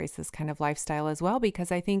to embrace this kind of lifestyle as well, because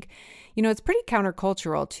I think, you know, it's pretty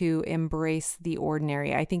countercultural to embrace the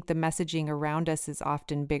ordinary. I think the messaging around us is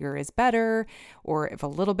often bigger is better, or if a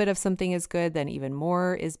little bit of something is good, then even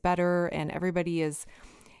more is better. And everybody is,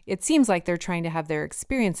 it seems like they're trying to have their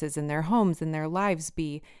experiences in their homes and their lives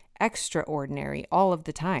be extraordinary all of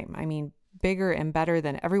the time. I mean, bigger and better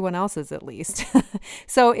than everyone else's, at least.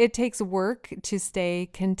 So it takes work to stay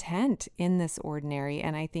content in this ordinary.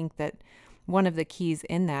 And I think that one of the keys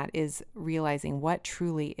in that is realizing what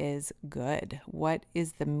truly is good. What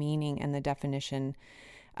is the meaning and the definition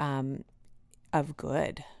of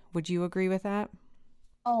good? Would you agree with that?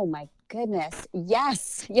 Oh my goodness.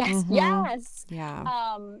 Yes. Yeah.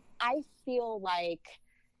 I feel like,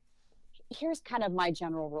 here's kind of my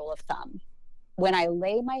general rule of thumb. When I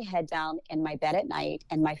lay my head down in my bed at night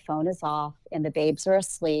and my phone is off and the babes are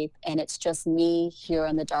asleep and it's just me here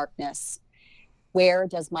in the darkness, where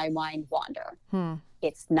does my mind wander?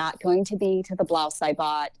 It's not going to be to the blouse I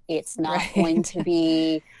bought. It's not going to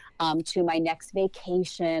be to my next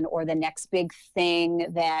vacation or the next big thing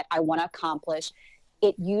that I want to accomplish.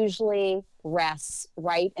 It usually rests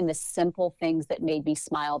right in the simple things that made me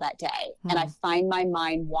smile that day. And I find my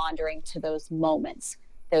mind wandering to those moments,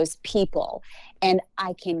 those people. And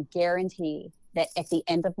I can guarantee that at the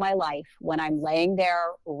end of my life, when I'm laying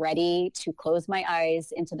there ready to close my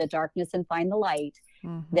eyes into the darkness and find the light,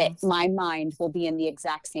 that my mind will be in the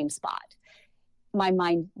exact same spot. My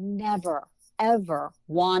mind never, ever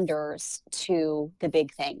wanders to the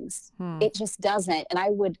big things. It just doesn't. And I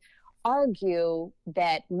would argue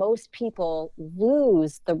that most people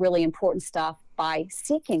lose the really important stuff by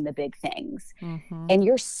seeking the big things. Mm-hmm. And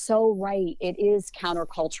you're so right. It is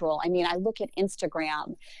countercultural. I mean, I look at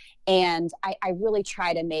Instagram and I really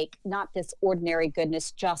try to make not this ordinary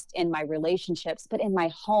goodness just in my relationships, but in my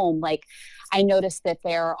home. Like, I noticed that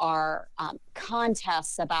there are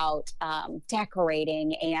contests about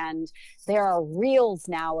decorating, and there are reels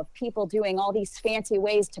now of people doing all these fancy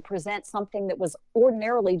ways to present something that was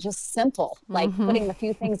ordinarily just simple, like putting a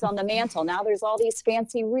few things on the mantle. Now there's all these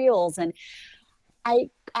fancy reels. And I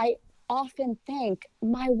often think,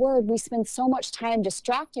 my word, we spend so much time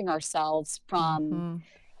distracting ourselves from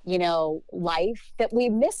life, that we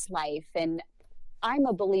miss life. And I'm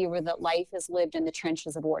a believer that life is lived in the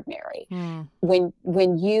trenches of ordinary.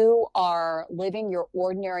 When you are living your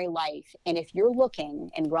ordinary life, and if you're looking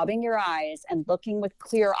and rubbing your eyes and looking with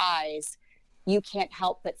clear eyes, you can't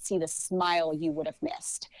help but see the smile you would have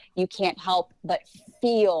missed. You can't help but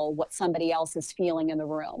feel what somebody else is feeling in the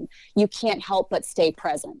room. You can't help but stay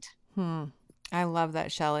present. I love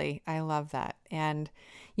that, Shelley. I love that. And,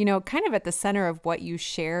 kind of at the center of what you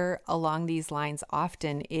share along these lines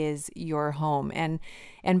often is your home.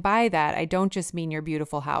 And by that, I don't just mean your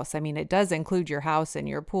beautiful house. I mean, it does include your house and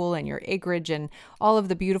your pool and your acreage and all of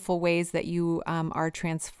the beautiful ways that you are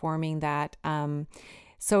transforming that.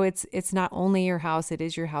 So it's not only your house, it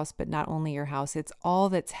is your house, but not only your house. It's all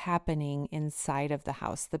that's happening inside of the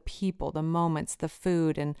house, the people, the moments, the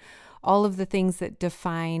food, and all of the things that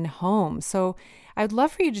define home. So I'd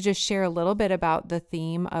love for you to just share a little bit about the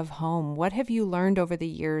theme of home. What have you learned over the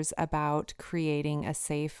years about creating a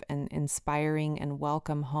safe and inspiring and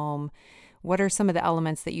welcome home? What are some of the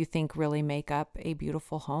elements that you think really make up a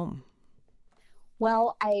beautiful home?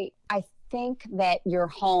 Well, I think that your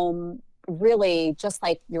home, really, just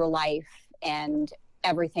like your life and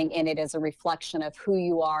everything in it, is a reflection of who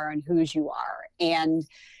you are and whose you are. And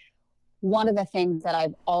one of the things that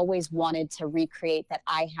I've always wanted to recreate that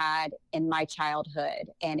I had in my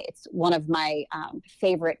childhood, and it's one of my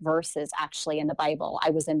favorite verses actually in the Bible.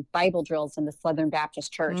 I was in Bible drills in the Southern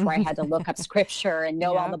Baptist Church where I had to look up scripture and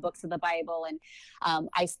know all the books of the Bible. And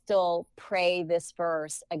I still pray this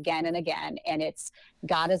verse again and again. And it's,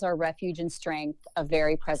 God is our refuge and strength, a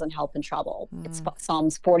very present help in trouble. It's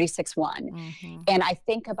Psalms 46:1. And I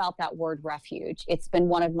think about that word refuge. It's been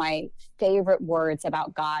one of my favorite words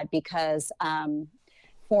about God, because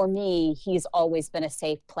for me, he's always been a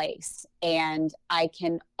safe place. And I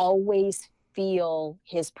can always feel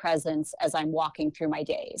his presence as I'm walking through my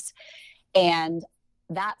days. And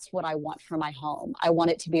that's what I want for my home. I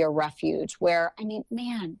want it to be a refuge where, I mean,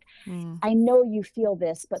 man, I know you feel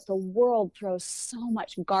this, but the world throws so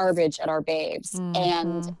much garbage at our babes.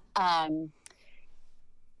 And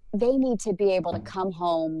they need to be able to come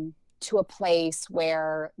home to a place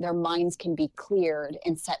where their minds can be cleared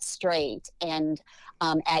and set straight and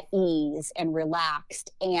at ease and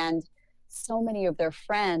relaxed. And so many of their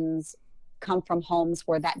friends come from homes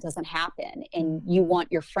where that doesn't happen. And you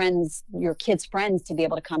want your friends, your kids' friends, to be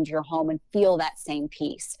able to come to your home and feel that same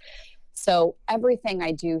peace. So everything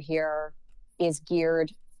I do here is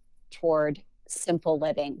geared toward simple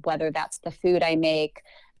living, whether that's the food I make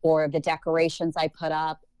or the decorations I put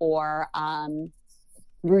up or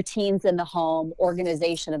routines in the home,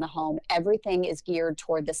 organization in the home. Everything is geared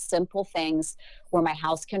toward the simple things where my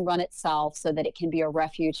house can run itself so that it can be a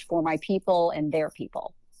refuge for my people and their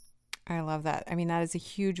people. I love that. I mean, that is a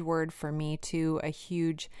huge word for me too, a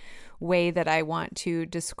huge way that I want to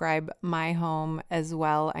describe my home as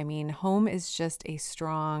well. I mean, home is just a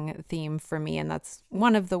strong theme for me. And that's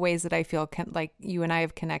one of the ways that I feel like you and I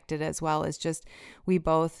have connected as well, is just we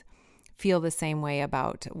both feel the same way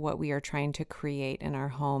about what we are trying to create in our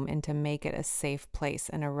home and to make it a safe place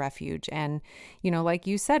and a refuge. And, like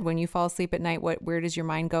you said, when you fall asleep at night, where does your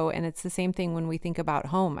mind go? And it's the same thing when we think about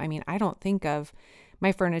home. I mean, I don't think of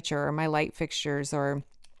my furniture or my light fixtures or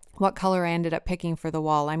what color I ended up picking for the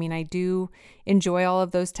wall. I mean, I do enjoy all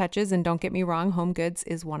of those touches, and don't get me wrong, Home Goods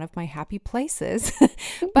is one of my happy places.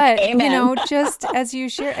 But, just as you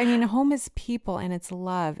share, I mean, home is people, and it's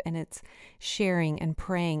love, and it's sharing and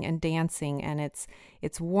praying and dancing, and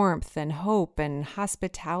it's warmth and hope and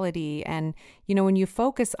hospitality. And, when you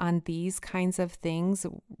focus on these kinds of things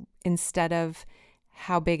instead of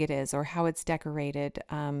how big it is or how it's decorated,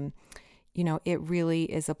 it really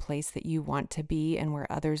is a place that you want to be and where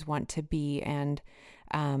others want to be. And,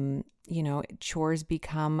 chores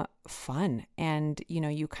become fun, and,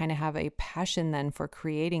 you kind of have a passion then for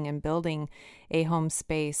creating and building a home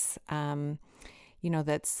space,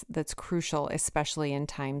 that's crucial, especially in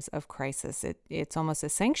times of crisis. It's almost a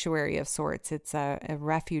sanctuary of sorts. It's a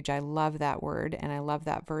refuge. I love that word, and I love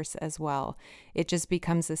that verse as well. It just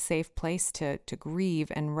becomes a safe place to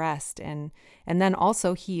grieve and rest, and then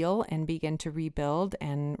also heal and begin to rebuild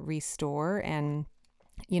and restore. And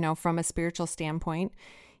from a spiritual standpoint,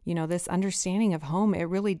 this understanding of home, it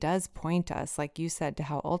really does point us, like you said, to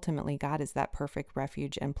how ultimately God is that perfect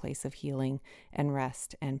refuge and place of healing and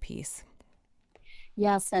rest and peace.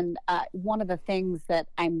 Yes, and one of the things that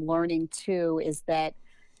I'm learning too is that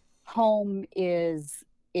home it's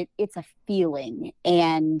a feeling,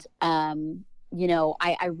 and I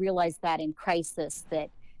realized that in crisis that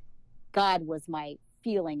God was my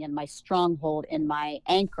feeling and my stronghold and my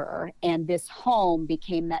anchor, and this home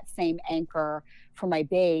became that same anchor for my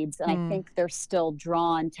babes, and I think they're still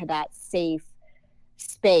drawn to that safe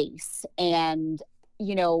space. And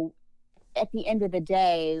you know at the end of the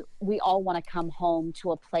day, we all want to come home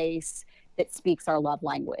to a place that speaks our love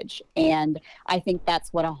language. And I think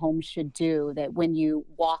that's what a home should do, that when you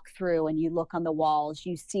walk through and you look on the walls,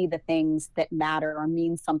 you see the things that matter or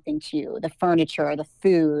mean something to you, the furniture, the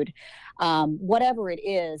food, whatever it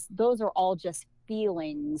is, those are all just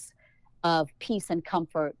feelings of peace and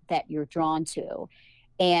comfort that you're drawn to.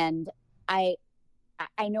 And I,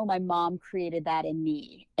 I know my mom created that in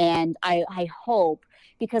me. And I hope,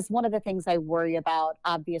 because one of the things I worry about,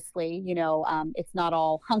 obviously, it's not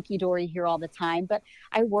all hunky dory here all the time, but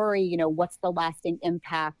I worry, what's the lasting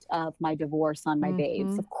impact of my divorce on my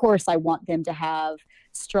babes? Of course, I want them to have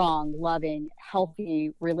strong, loving,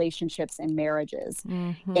 healthy relationships and marriages.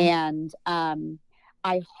 And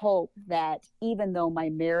I hope that even though my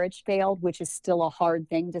marriage failed, which is still a hard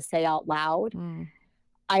thing to say out loud,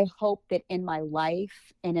 I hope that in my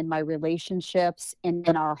life and in my relationships and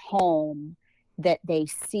in our home, that they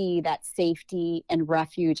see that safety and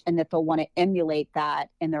refuge, and that they'll want to emulate that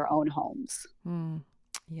in their own homes.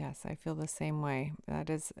 Yes, I feel the same way.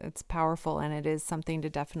 It's powerful, and it is something to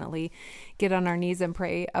definitely get on our knees and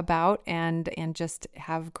pray about, and just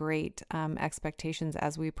have great expectations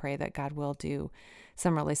as we pray that God will do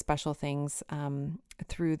some really special things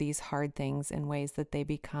through these hard things in ways that they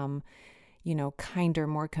become kinder,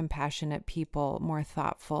 more compassionate people, more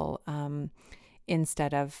thoughtful,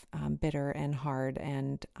 instead of bitter and hard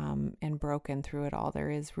and broken through it all. There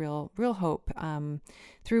is real hope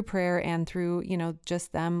through prayer and through,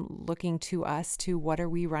 just them looking to us, to what are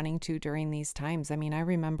we running to during these times. I mean, I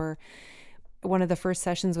remember one of the first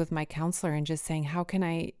sessions with my counselor and just saying, how can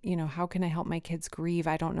I help my kids grieve?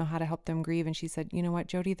 I don't know how to help them grieve. And she said, you know what,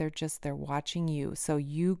 Jody, they're watching you. So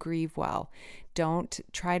you grieve well. Don't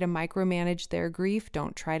try to micromanage their grief.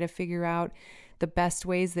 Don't try to figure out the best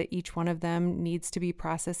ways that each one of them needs to be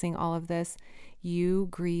processing all of this. You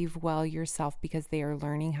grieve well yourself, because they are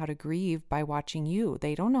learning how to grieve by watching you.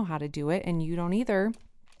 They don't know how to do it, and you don't either.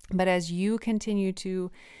 But as you continue to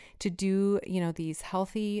do, these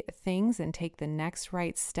healthy things and take the next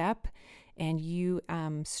right step, and you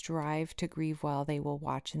strive to grieve well, they will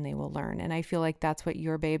watch and they will learn. And I feel like that's what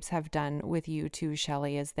your babes have done with you too,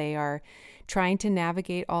 Shelley, is they are trying to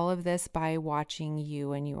navigate all of this by watching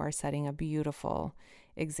you, and you are setting a beautiful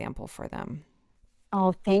example for them.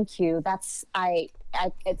 Oh, thank you. It's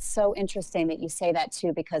so interesting that you say that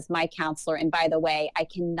too, because my counselor, and by the way, I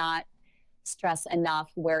cannot stress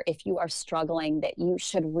enough where if you are struggling, that you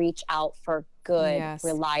should reach out for good,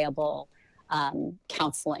 reliable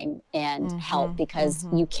counseling and help, because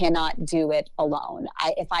you cannot do it alone.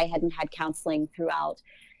 If I hadn't had counseling throughout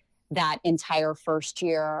that entire first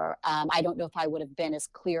year, I don't know if I would have been as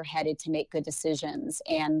clear-headed to make good decisions.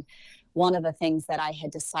 And one of the things that I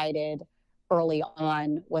had decided early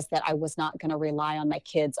on was that I was not going to rely on my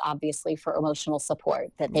kids, obviously, for emotional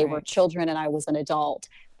support, that they were children and I was an adult.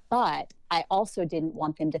 But I also didn't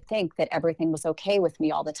want them to think that everything was okay with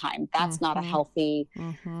me all the time. That's not a healthy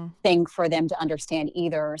thing for them to understand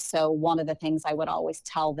either. So one of the things I would always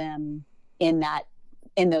tell them in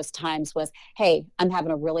those times was, hey, I'm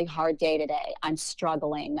having a really hard day today. I'm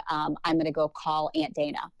struggling. I'm going to go call Aunt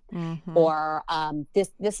Dana. Or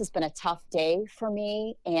this has been a tough day for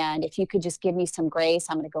me, and if you could just give me some grace,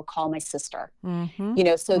 I'm going to go call my sister.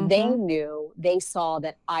 So they saw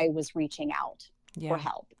that I was reaching out for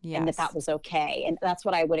help, and that was okay. And that's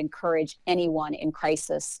what I would encourage anyone in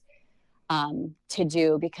crisis to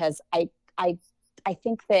do, because I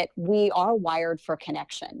think that we are wired for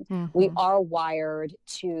connection. We are wired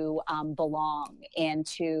to belong and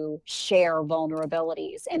to share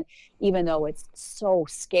vulnerabilities. And even though it's so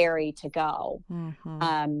scary to go,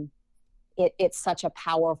 it's such a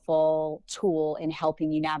powerful tool in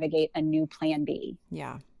helping you navigate a new plan B.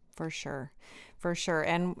 Yeah, for sure. for sure.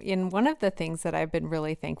 And in one of the things that I've been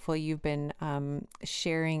really thankful you've been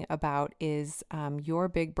sharing about is your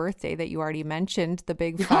big birthday that you already mentioned, the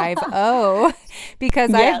big 5-0,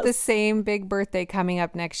 because I have the same big birthday coming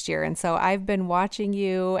up next year. And so I've been watching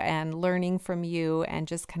you and learning from you and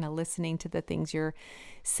just kind of listening to the things you're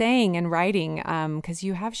saying and writing, because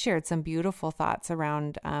you have shared some beautiful thoughts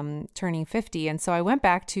around turning 50. And so I went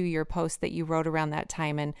back to your post that you wrote around that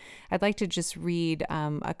time, and I'd like to just read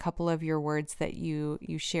a couple of your words that you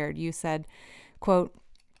shared. You said, quote,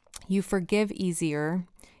 "You forgive easier,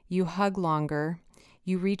 you hug longer,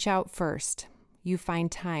 you reach out first, you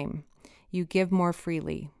find time, you give more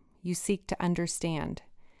freely, you seek to understand,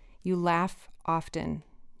 you laugh often,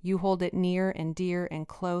 you hold it near and dear and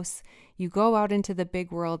close. You go out into the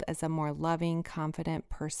big world as a more loving, confident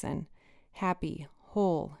person, happy,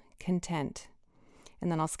 whole, content."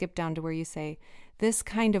 And then I'll skip down to where you say, "This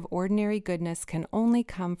kind of ordinary goodness can only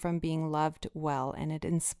come from being loved well, and it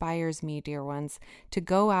inspires me, dear ones, to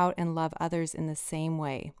go out and love others in the same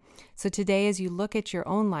way. So today, as you look at your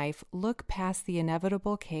own life, look past the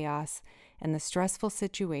inevitable chaos and the stressful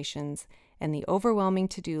situations and the overwhelming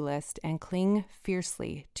to-do list and cling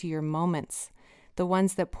fiercely to your moments, the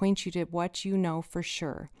ones that point you to what you know for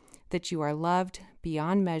sure, that you are loved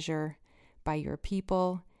beyond measure by your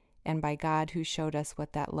people and by God who showed us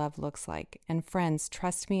what that love looks like. And friends,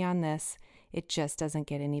 trust me on this, it just doesn't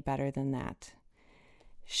get any better than that."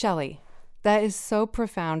 Shelley, that is so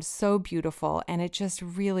profound, so beautiful, and it just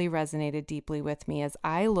really resonated deeply with me as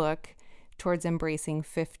I look towards embracing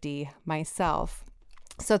 50 myself.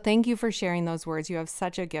 So thank you for sharing those words. You have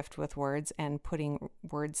such a gift with words and putting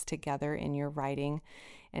words together in your writing.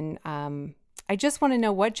 And I just want to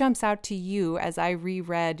know what jumps out to you as I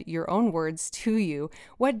reread your own words to you.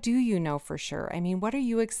 What do you know for sure? I mean, what are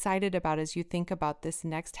you excited about as you think about this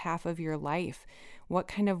next half of your life? What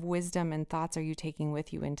kind of wisdom and thoughts are you taking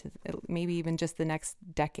with you into maybe even just the next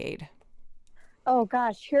decade? Oh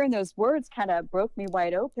gosh, hearing those words kind of broke me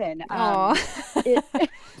wide open.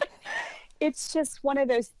 It's just one of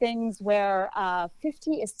those things where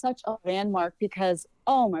 50 is such a landmark because,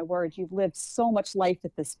 oh my word, you've lived so much life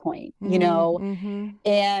at this point, you know,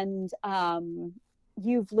 and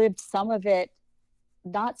you've lived some of it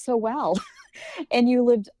not so well, and you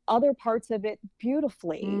lived other parts of it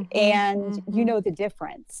beautifully, and you know the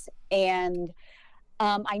difference. And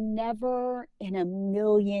I never in a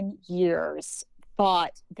million years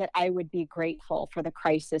thought that I would be grateful for the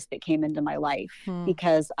crisis that came into my life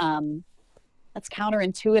because that's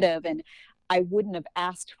counterintuitive, and I wouldn't have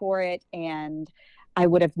asked for it, and I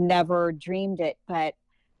would have never dreamed it. But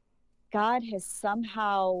God has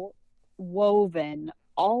somehow woven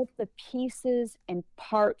all the pieces and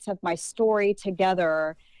parts of my story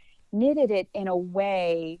together, knitted it in a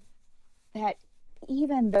way that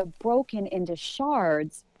even though broken into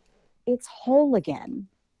shards, it's whole again.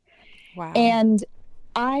 Wow. And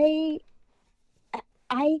I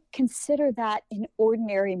consider that an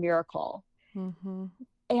ordinary miracle.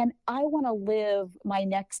 And I want to live my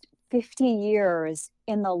next 50 years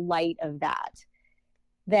in the light of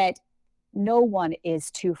that no one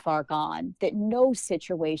is too far gone, that no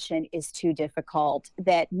situation is too difficult,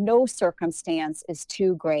 that no circumstance is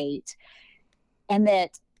too great, and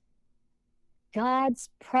that God's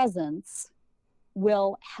presence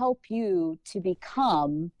will help you to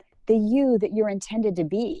become the you that you're intended to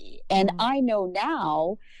be. And I know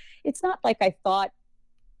now, it's not like I thought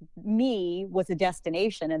me was a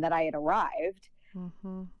destination and that I had arrived,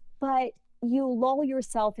 but you lull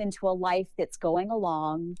yourself into a life that's going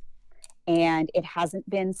along and it hasn't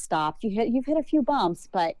been stopped. You've hit a few bumps,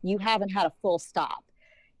 but you haven't had a full stop.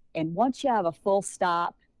 And once you have a full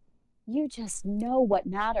stop, you just know what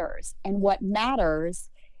matters. And what matters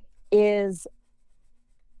is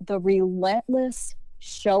the relentless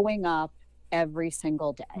showing up every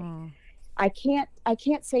single day. I can't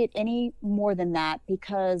say it any more than that,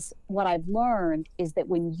 because what I've learned is that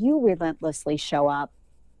when you relentlessly show up,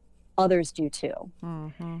 others do too.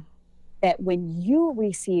 That when you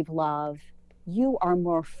receive love, you are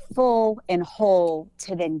more full and whole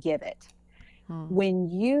to then give it. When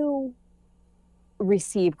you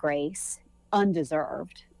receive grace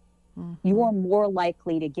undeserved, you are more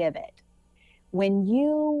likely to give it. When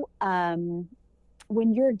you're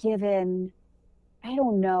given, I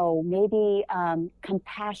don't know, maybe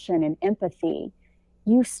compassion and empathy,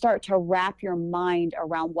 you start to wrap your mind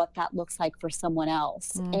around what that looks like for someone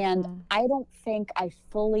else. And I don't think I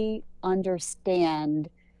fully understand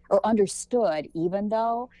or understood, even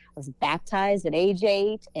though I was baptized at age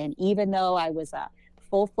 8, and even though I was a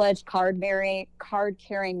full-fledged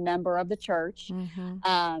card-carrying member of the church,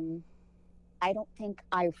 I don't think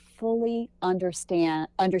I fully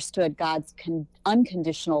understood God's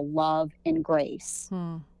unconditional love and grace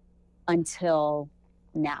until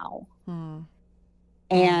now.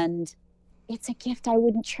 And it's a gift I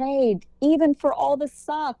wouldn't trade, even for all the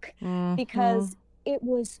suck, because it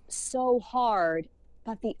was so hard.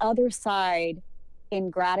 But the other side, in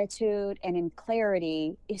gratitude and in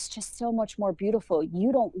clarity, is just so much more beautiful.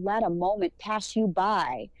 You don't let a moment pass you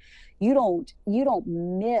by. You don't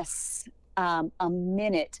miss a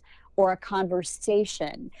minute or a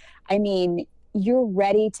conversation. I mean, you're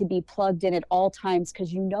ready to be plugged in at all times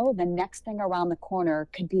because you know the next thing around the corner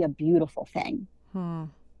could be a beautiful thing. And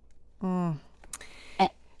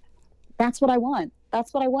that's what I want.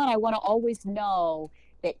 That's what I want. I want to always know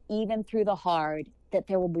that even through the hard, that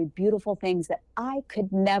there will be beautiful things that I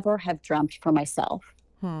could never have dreamt for myself.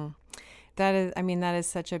 That is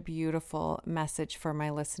such a beautiful message for my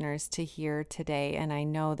listeners to hear today. And I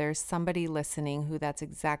know there's somebody listening who that's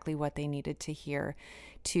exactly what they needed to hear,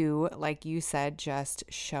 to, like you said, just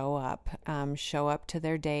show up to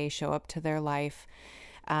their day, show up to their life.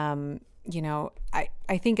 I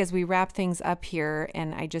think as we wrap things up here,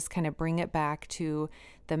 and I just kind of bring it back to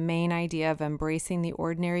the main idea of embracing the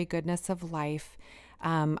ordinary goodness of life,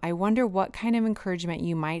 I wonder what kind of encouragement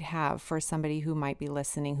you might have for somebody who might be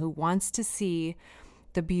listening, who wants to see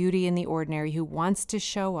the beauty in the ordinary, who wants to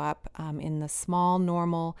show up in the small,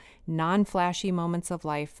 normal, non-flashy moments of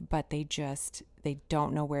life, but they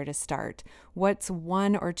don't know where to start. What's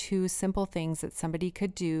one or two simple things that somebody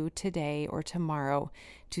could do today or tomorrow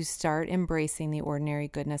to start embracing the ordinary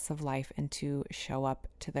goodness of life and to show up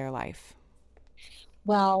to their life?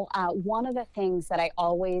 Well, one of the things that I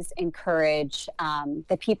always encourage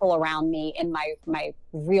the people around me in my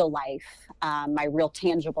real life, my real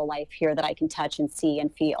tangible life here that I can touch and see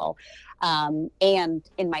and feel, and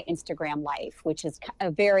in my Instagram life, which is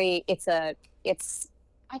it's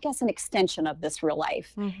I guess an extension of this real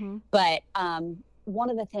life. But one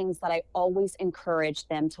of the things that I always encourage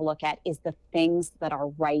them to look at is the things that are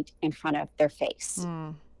right in front of their face.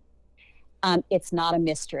 It's not a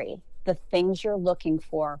mystery. The things you're looking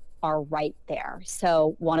for are right there.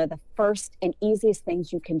 So one of the first and easiest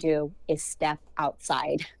things you can do is step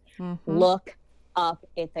outside. Look up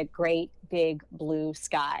at the great big blue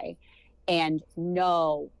sky and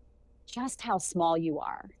know just how small you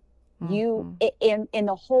are. You, in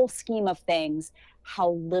the whole scheme of things, how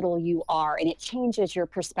little you are, and it changes your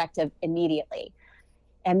perspective immediately.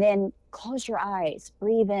 And then close your eyes,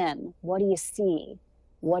 breathe in. What do you see?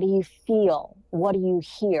 What do you feel? What do you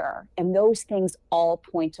hear? And those things all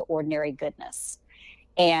point to ordinary goodness.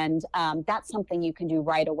 And that's something you can do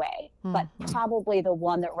right away. But probably the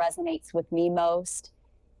one that resonates with me most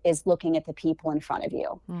is looking at the people in front of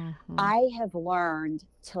you. I have learned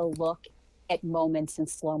to look at moments in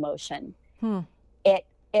slow motion.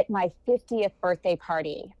 At my 50th birthday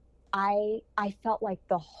party, I felt like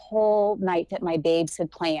the whole night that my babes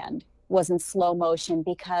had planned was in slow motion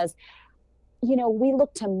because we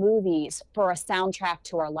look to movies for a soundtrack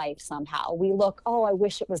to our life somehow. We look, oh, I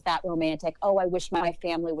wish it was that romantic. Oh, I wish my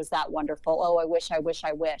family was that wonderful. Oh, I wish.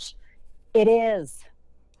 It is.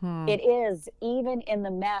 It is. Even in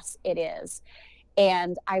the mess, it is.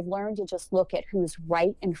 And I've learned to just look at who's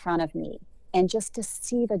right in front of me and just to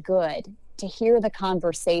see the good, to hear the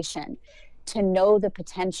conversation, to know the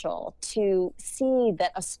potential, to see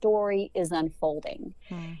that a story is unfolding.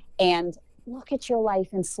 And look at your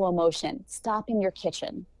life in slow motion. Stop in your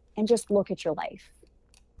kitchen and just look at your life.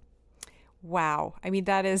 Wow. I mean,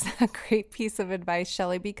 that is a great piece of advice,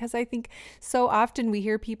 Shelley, because I think so often we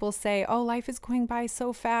hear people say, oh, life is going by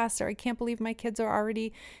so fast, or I can't believe my kids are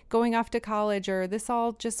already going off to college, or this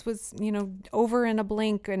all just was, over in a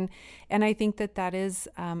blink. And I think that is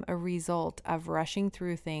a result of rushing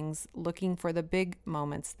through things, looking for the big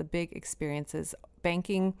moments, the big experiences,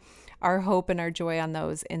 banking our hope and our joy on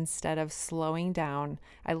those instead of slowing down.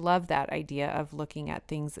 I love that idea of looking at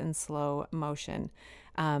things in slow motion.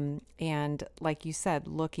 And like you said,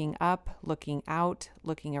 looking up, looking out,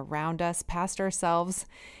 looking around us, past ourselves,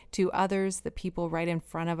 to others, the people right in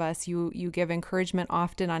front of us. You give encouragement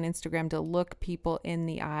often on Instagram to look people in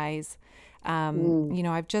the eyes. I've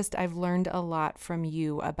learned a lot from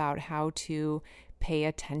you about how to pay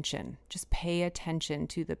attention. Just pay attention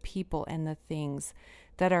to the people and the things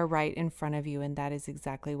that are right in front of you. And that is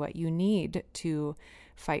exactly what you need to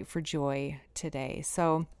fight for joy today.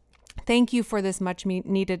 So thank you for this much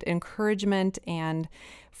needed encouragement and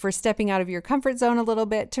for stepping out of your comfort zone a little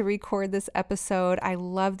bit to record this episode. I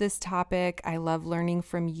love this topic. I love learning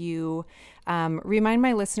from you. Remind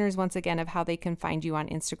my listeners once again of how they can find you on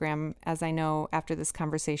Instagram, as I know after this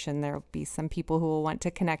conversation, there'll be some people who will want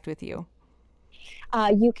to connect with you.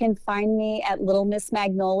 You can find me at Little Miss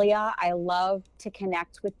Magnolia. I love to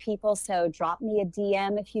connect with people, so drop me a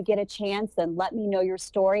DM if you get a chance and let me know your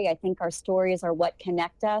story. I think our stories are what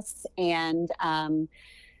connect us, and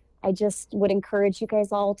I just would encourage you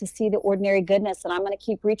guys all to see the ordinary goodness, and I'm going to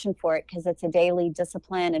keep reaching for it because it's a daily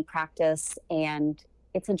discipline and practice, and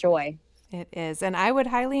it's a joy. It is. And I would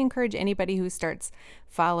highly encourage anybody who starts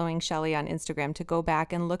following Shelly on Instagram to go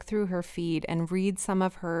back and look through her feed and read some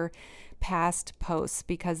of her past posts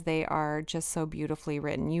because they are just so beautifully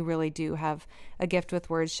written. You really do have a gift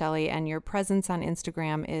with words, Shelly, and your presence on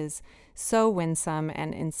Instagram is so winsome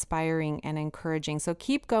and inspiring and encouraging. So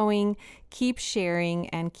keep going, keep sharing,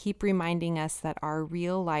 and keep reminding us that our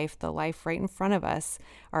real life, the life right in front of us,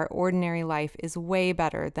 our ordinary life is way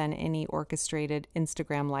better than any orchestrated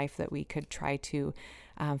Instagram life that we could try to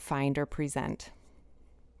find or present.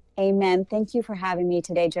 Amen. Thank you for having me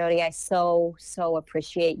today, Jody. I so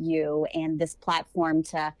appreciate you and this platform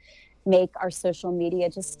to make our social media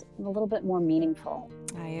just a little bit more meaningful.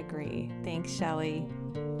 I agree. Thanks, Shelly.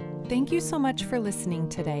 Thank you so much for listening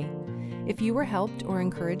today. If you were helped or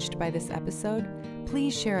encouraged by this episode,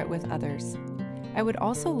 please share it with others. I would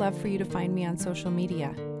also love for you to find me on social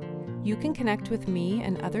media. You can connect with me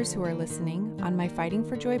and others who are listening on my Fighting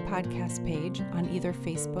for Joy podcast page on either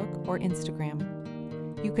Facebook or Instagram.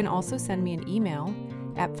 You can also send me an email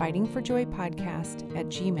at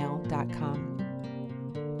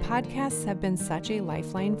fightingforjoypodcast@gmail.com. Podcasts have been such a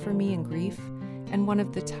lifeline for me in grief and one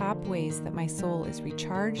of the top ways that my soul is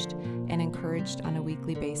recharged and encouraged on a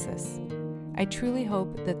weekly basis. I truly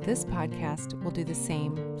hope that this podcast will do the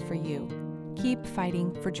same for you. Keep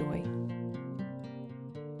fighting for joy.